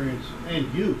experience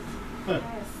and youth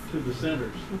to the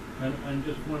centers. And I'm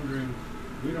just wondering,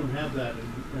 we don't have that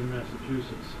in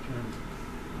Massachusetts, and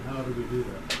how do we do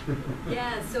that?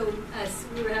 Yeah, so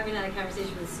we were having a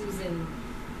conversation with Susan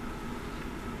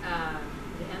at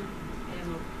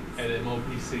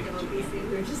MOPC. MOPC.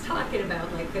 We were just talking about,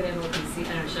 like, could MOPC, I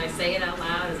don't know, should I say it out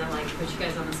loud? Is that like put you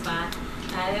guys on the spot?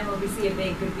 At MOPC, if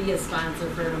they could be a sponsor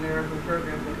for an AmeriCorps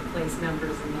program that could place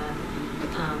members in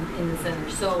the center.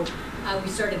 So we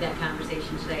started that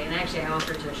conversation today, and actually I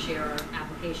offered to share our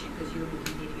application because you will be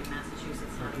meeting in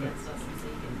Massachusetts, not against us, and so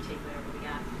you can take whatever we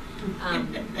got.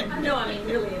 No, I mean,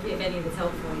 really, if any of it's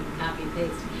helpful, you can copy and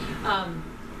paste. I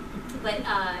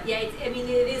mean,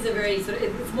 it is a very sort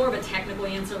of, it's more of a technical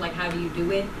answer, like how do you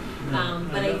do it?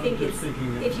 But I think it's,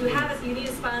 if you have you need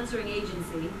a sponsoring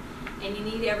agency, and you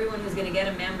need everyone who's going to get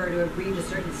a member to agree to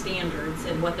certain standards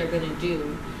and what they're going to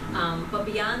do. But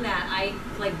beyond that,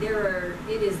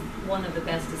 it is one of the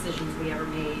best decisions we ever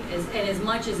made. And as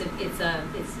much as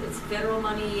it's federal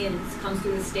money and it comes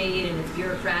through the state and it's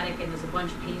bureaucratic and there's a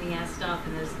bunch of pain in the ass stuff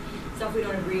and there's stuff we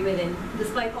don't agree with, and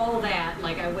despite all of that,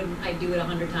 like I'd do it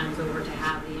 100 times over to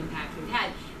have the impact we've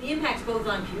had. The impact's both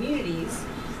on communities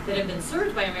that have been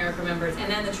served by AmeriCorps members, and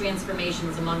then the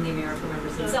transformations among the AmeriCorps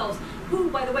members themselves,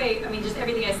 who, by the way, I mean, just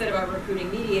everything I said about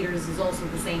recruiting mediators is also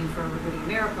the same for recruiting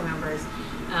AmeriCorps members.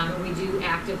 We do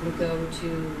actively go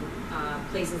to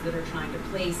places that are trying to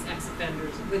place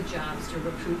ex-offenders with jobs to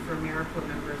recruit for AmeriCorps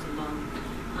members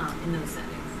in those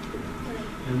settings.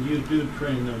 And you do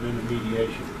train them in a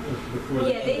mediation before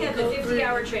they have the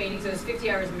 50-hour training, so it's 50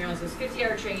 hours in Maryland, so it's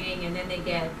 50-hour training, and then they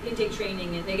get intake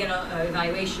training, and they get an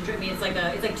evaluation. I mean, it's like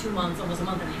 2 months, almost a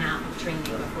month and a half of training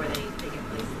before they get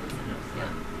placed in the centers.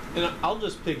 Yeah. And I'll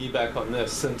just piggyback on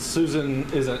this, since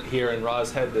Susan isn't here and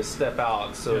Roz had to step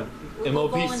out, so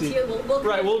MOPC,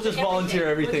 we'll just volunteer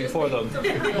everything for them.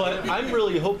 But I'm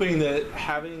really hoping that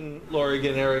having Lorig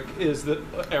and Erricka is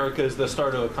the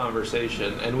start of a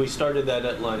conversation, and we started that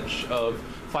at lunch of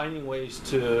finding ways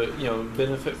to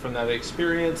benefit from that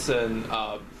experience and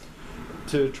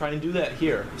to try and do that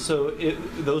here. So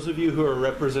those of you who are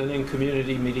representing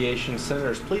community mediation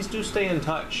centers, please do stay in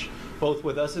touch, both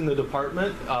with us in the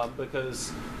department,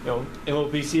 because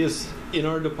MOPC is in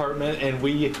our department and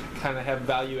we kind of have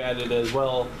value added as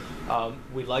well.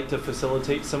 We'd like to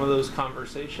facilitate some of those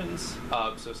conversations,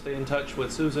 so stay in touch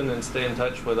with Susan and stay in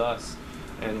touch with us,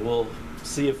 and we'll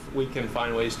see if we can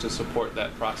find ways to support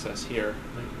that process here.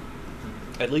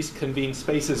 At least convene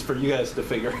spaces for you guys to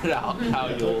figure it out how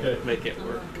you'll make it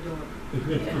work.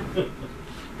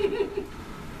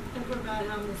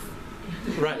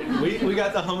 Right, we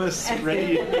got the hummus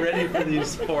ready for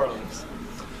these forums.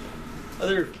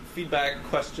 Other feedback,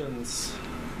 questions,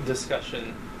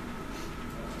 discussion?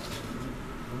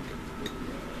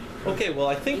 Okay, well,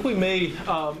 I think we may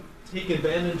take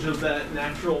advantage of that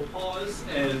natural pause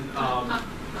and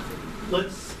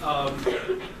let's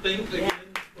think again.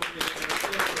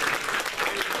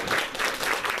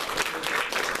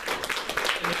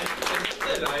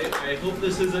 I hope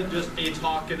this isn't just a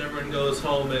talk and everyone goes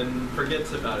home and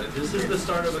forgets about it. This is the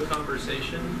start of a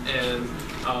conversation, and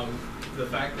the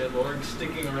fact that Lorig's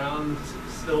sticking around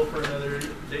still for another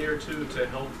day or two to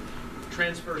help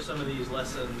transfer some of these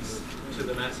lessons to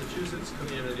the Massachusetts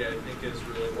community, I think is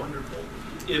really wonderful.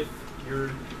 If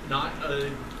you're not a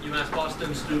UMass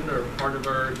Boston student or part of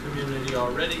our community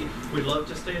already, we'd love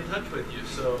to stay in touch with you.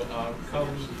 So come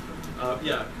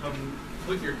yeah, come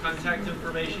put your contact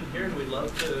information here, and we'd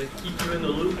love to keep you in the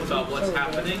loop about what's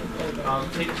happening.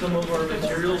 Take some of our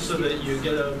materials so that you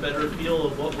get a better feel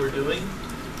of what we're doing.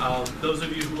 Those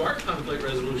of you who are conflict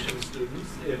resolution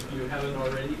students, if you haven't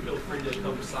already, feel free to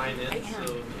come sign in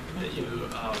so that you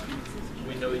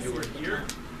we know you were here.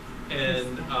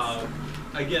 And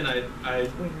again,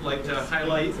 I'd like to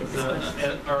highlight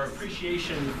our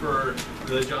appreciation for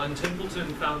the John Templeton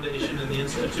Foundation and the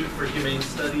Institute for Humane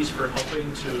Studies for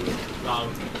helping to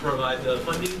provide the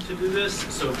funding to do this.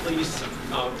 So please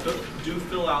do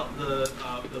fill out the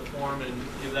form and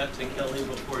give that to Kelly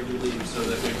before you leave so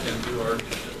that we can do our due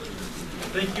diligence.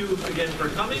 Thank you again for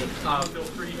coming. Feel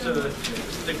free to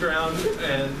stick around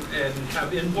and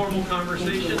have informal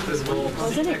conversations, and we'll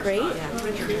see you next time.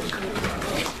 Wasn't it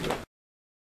great?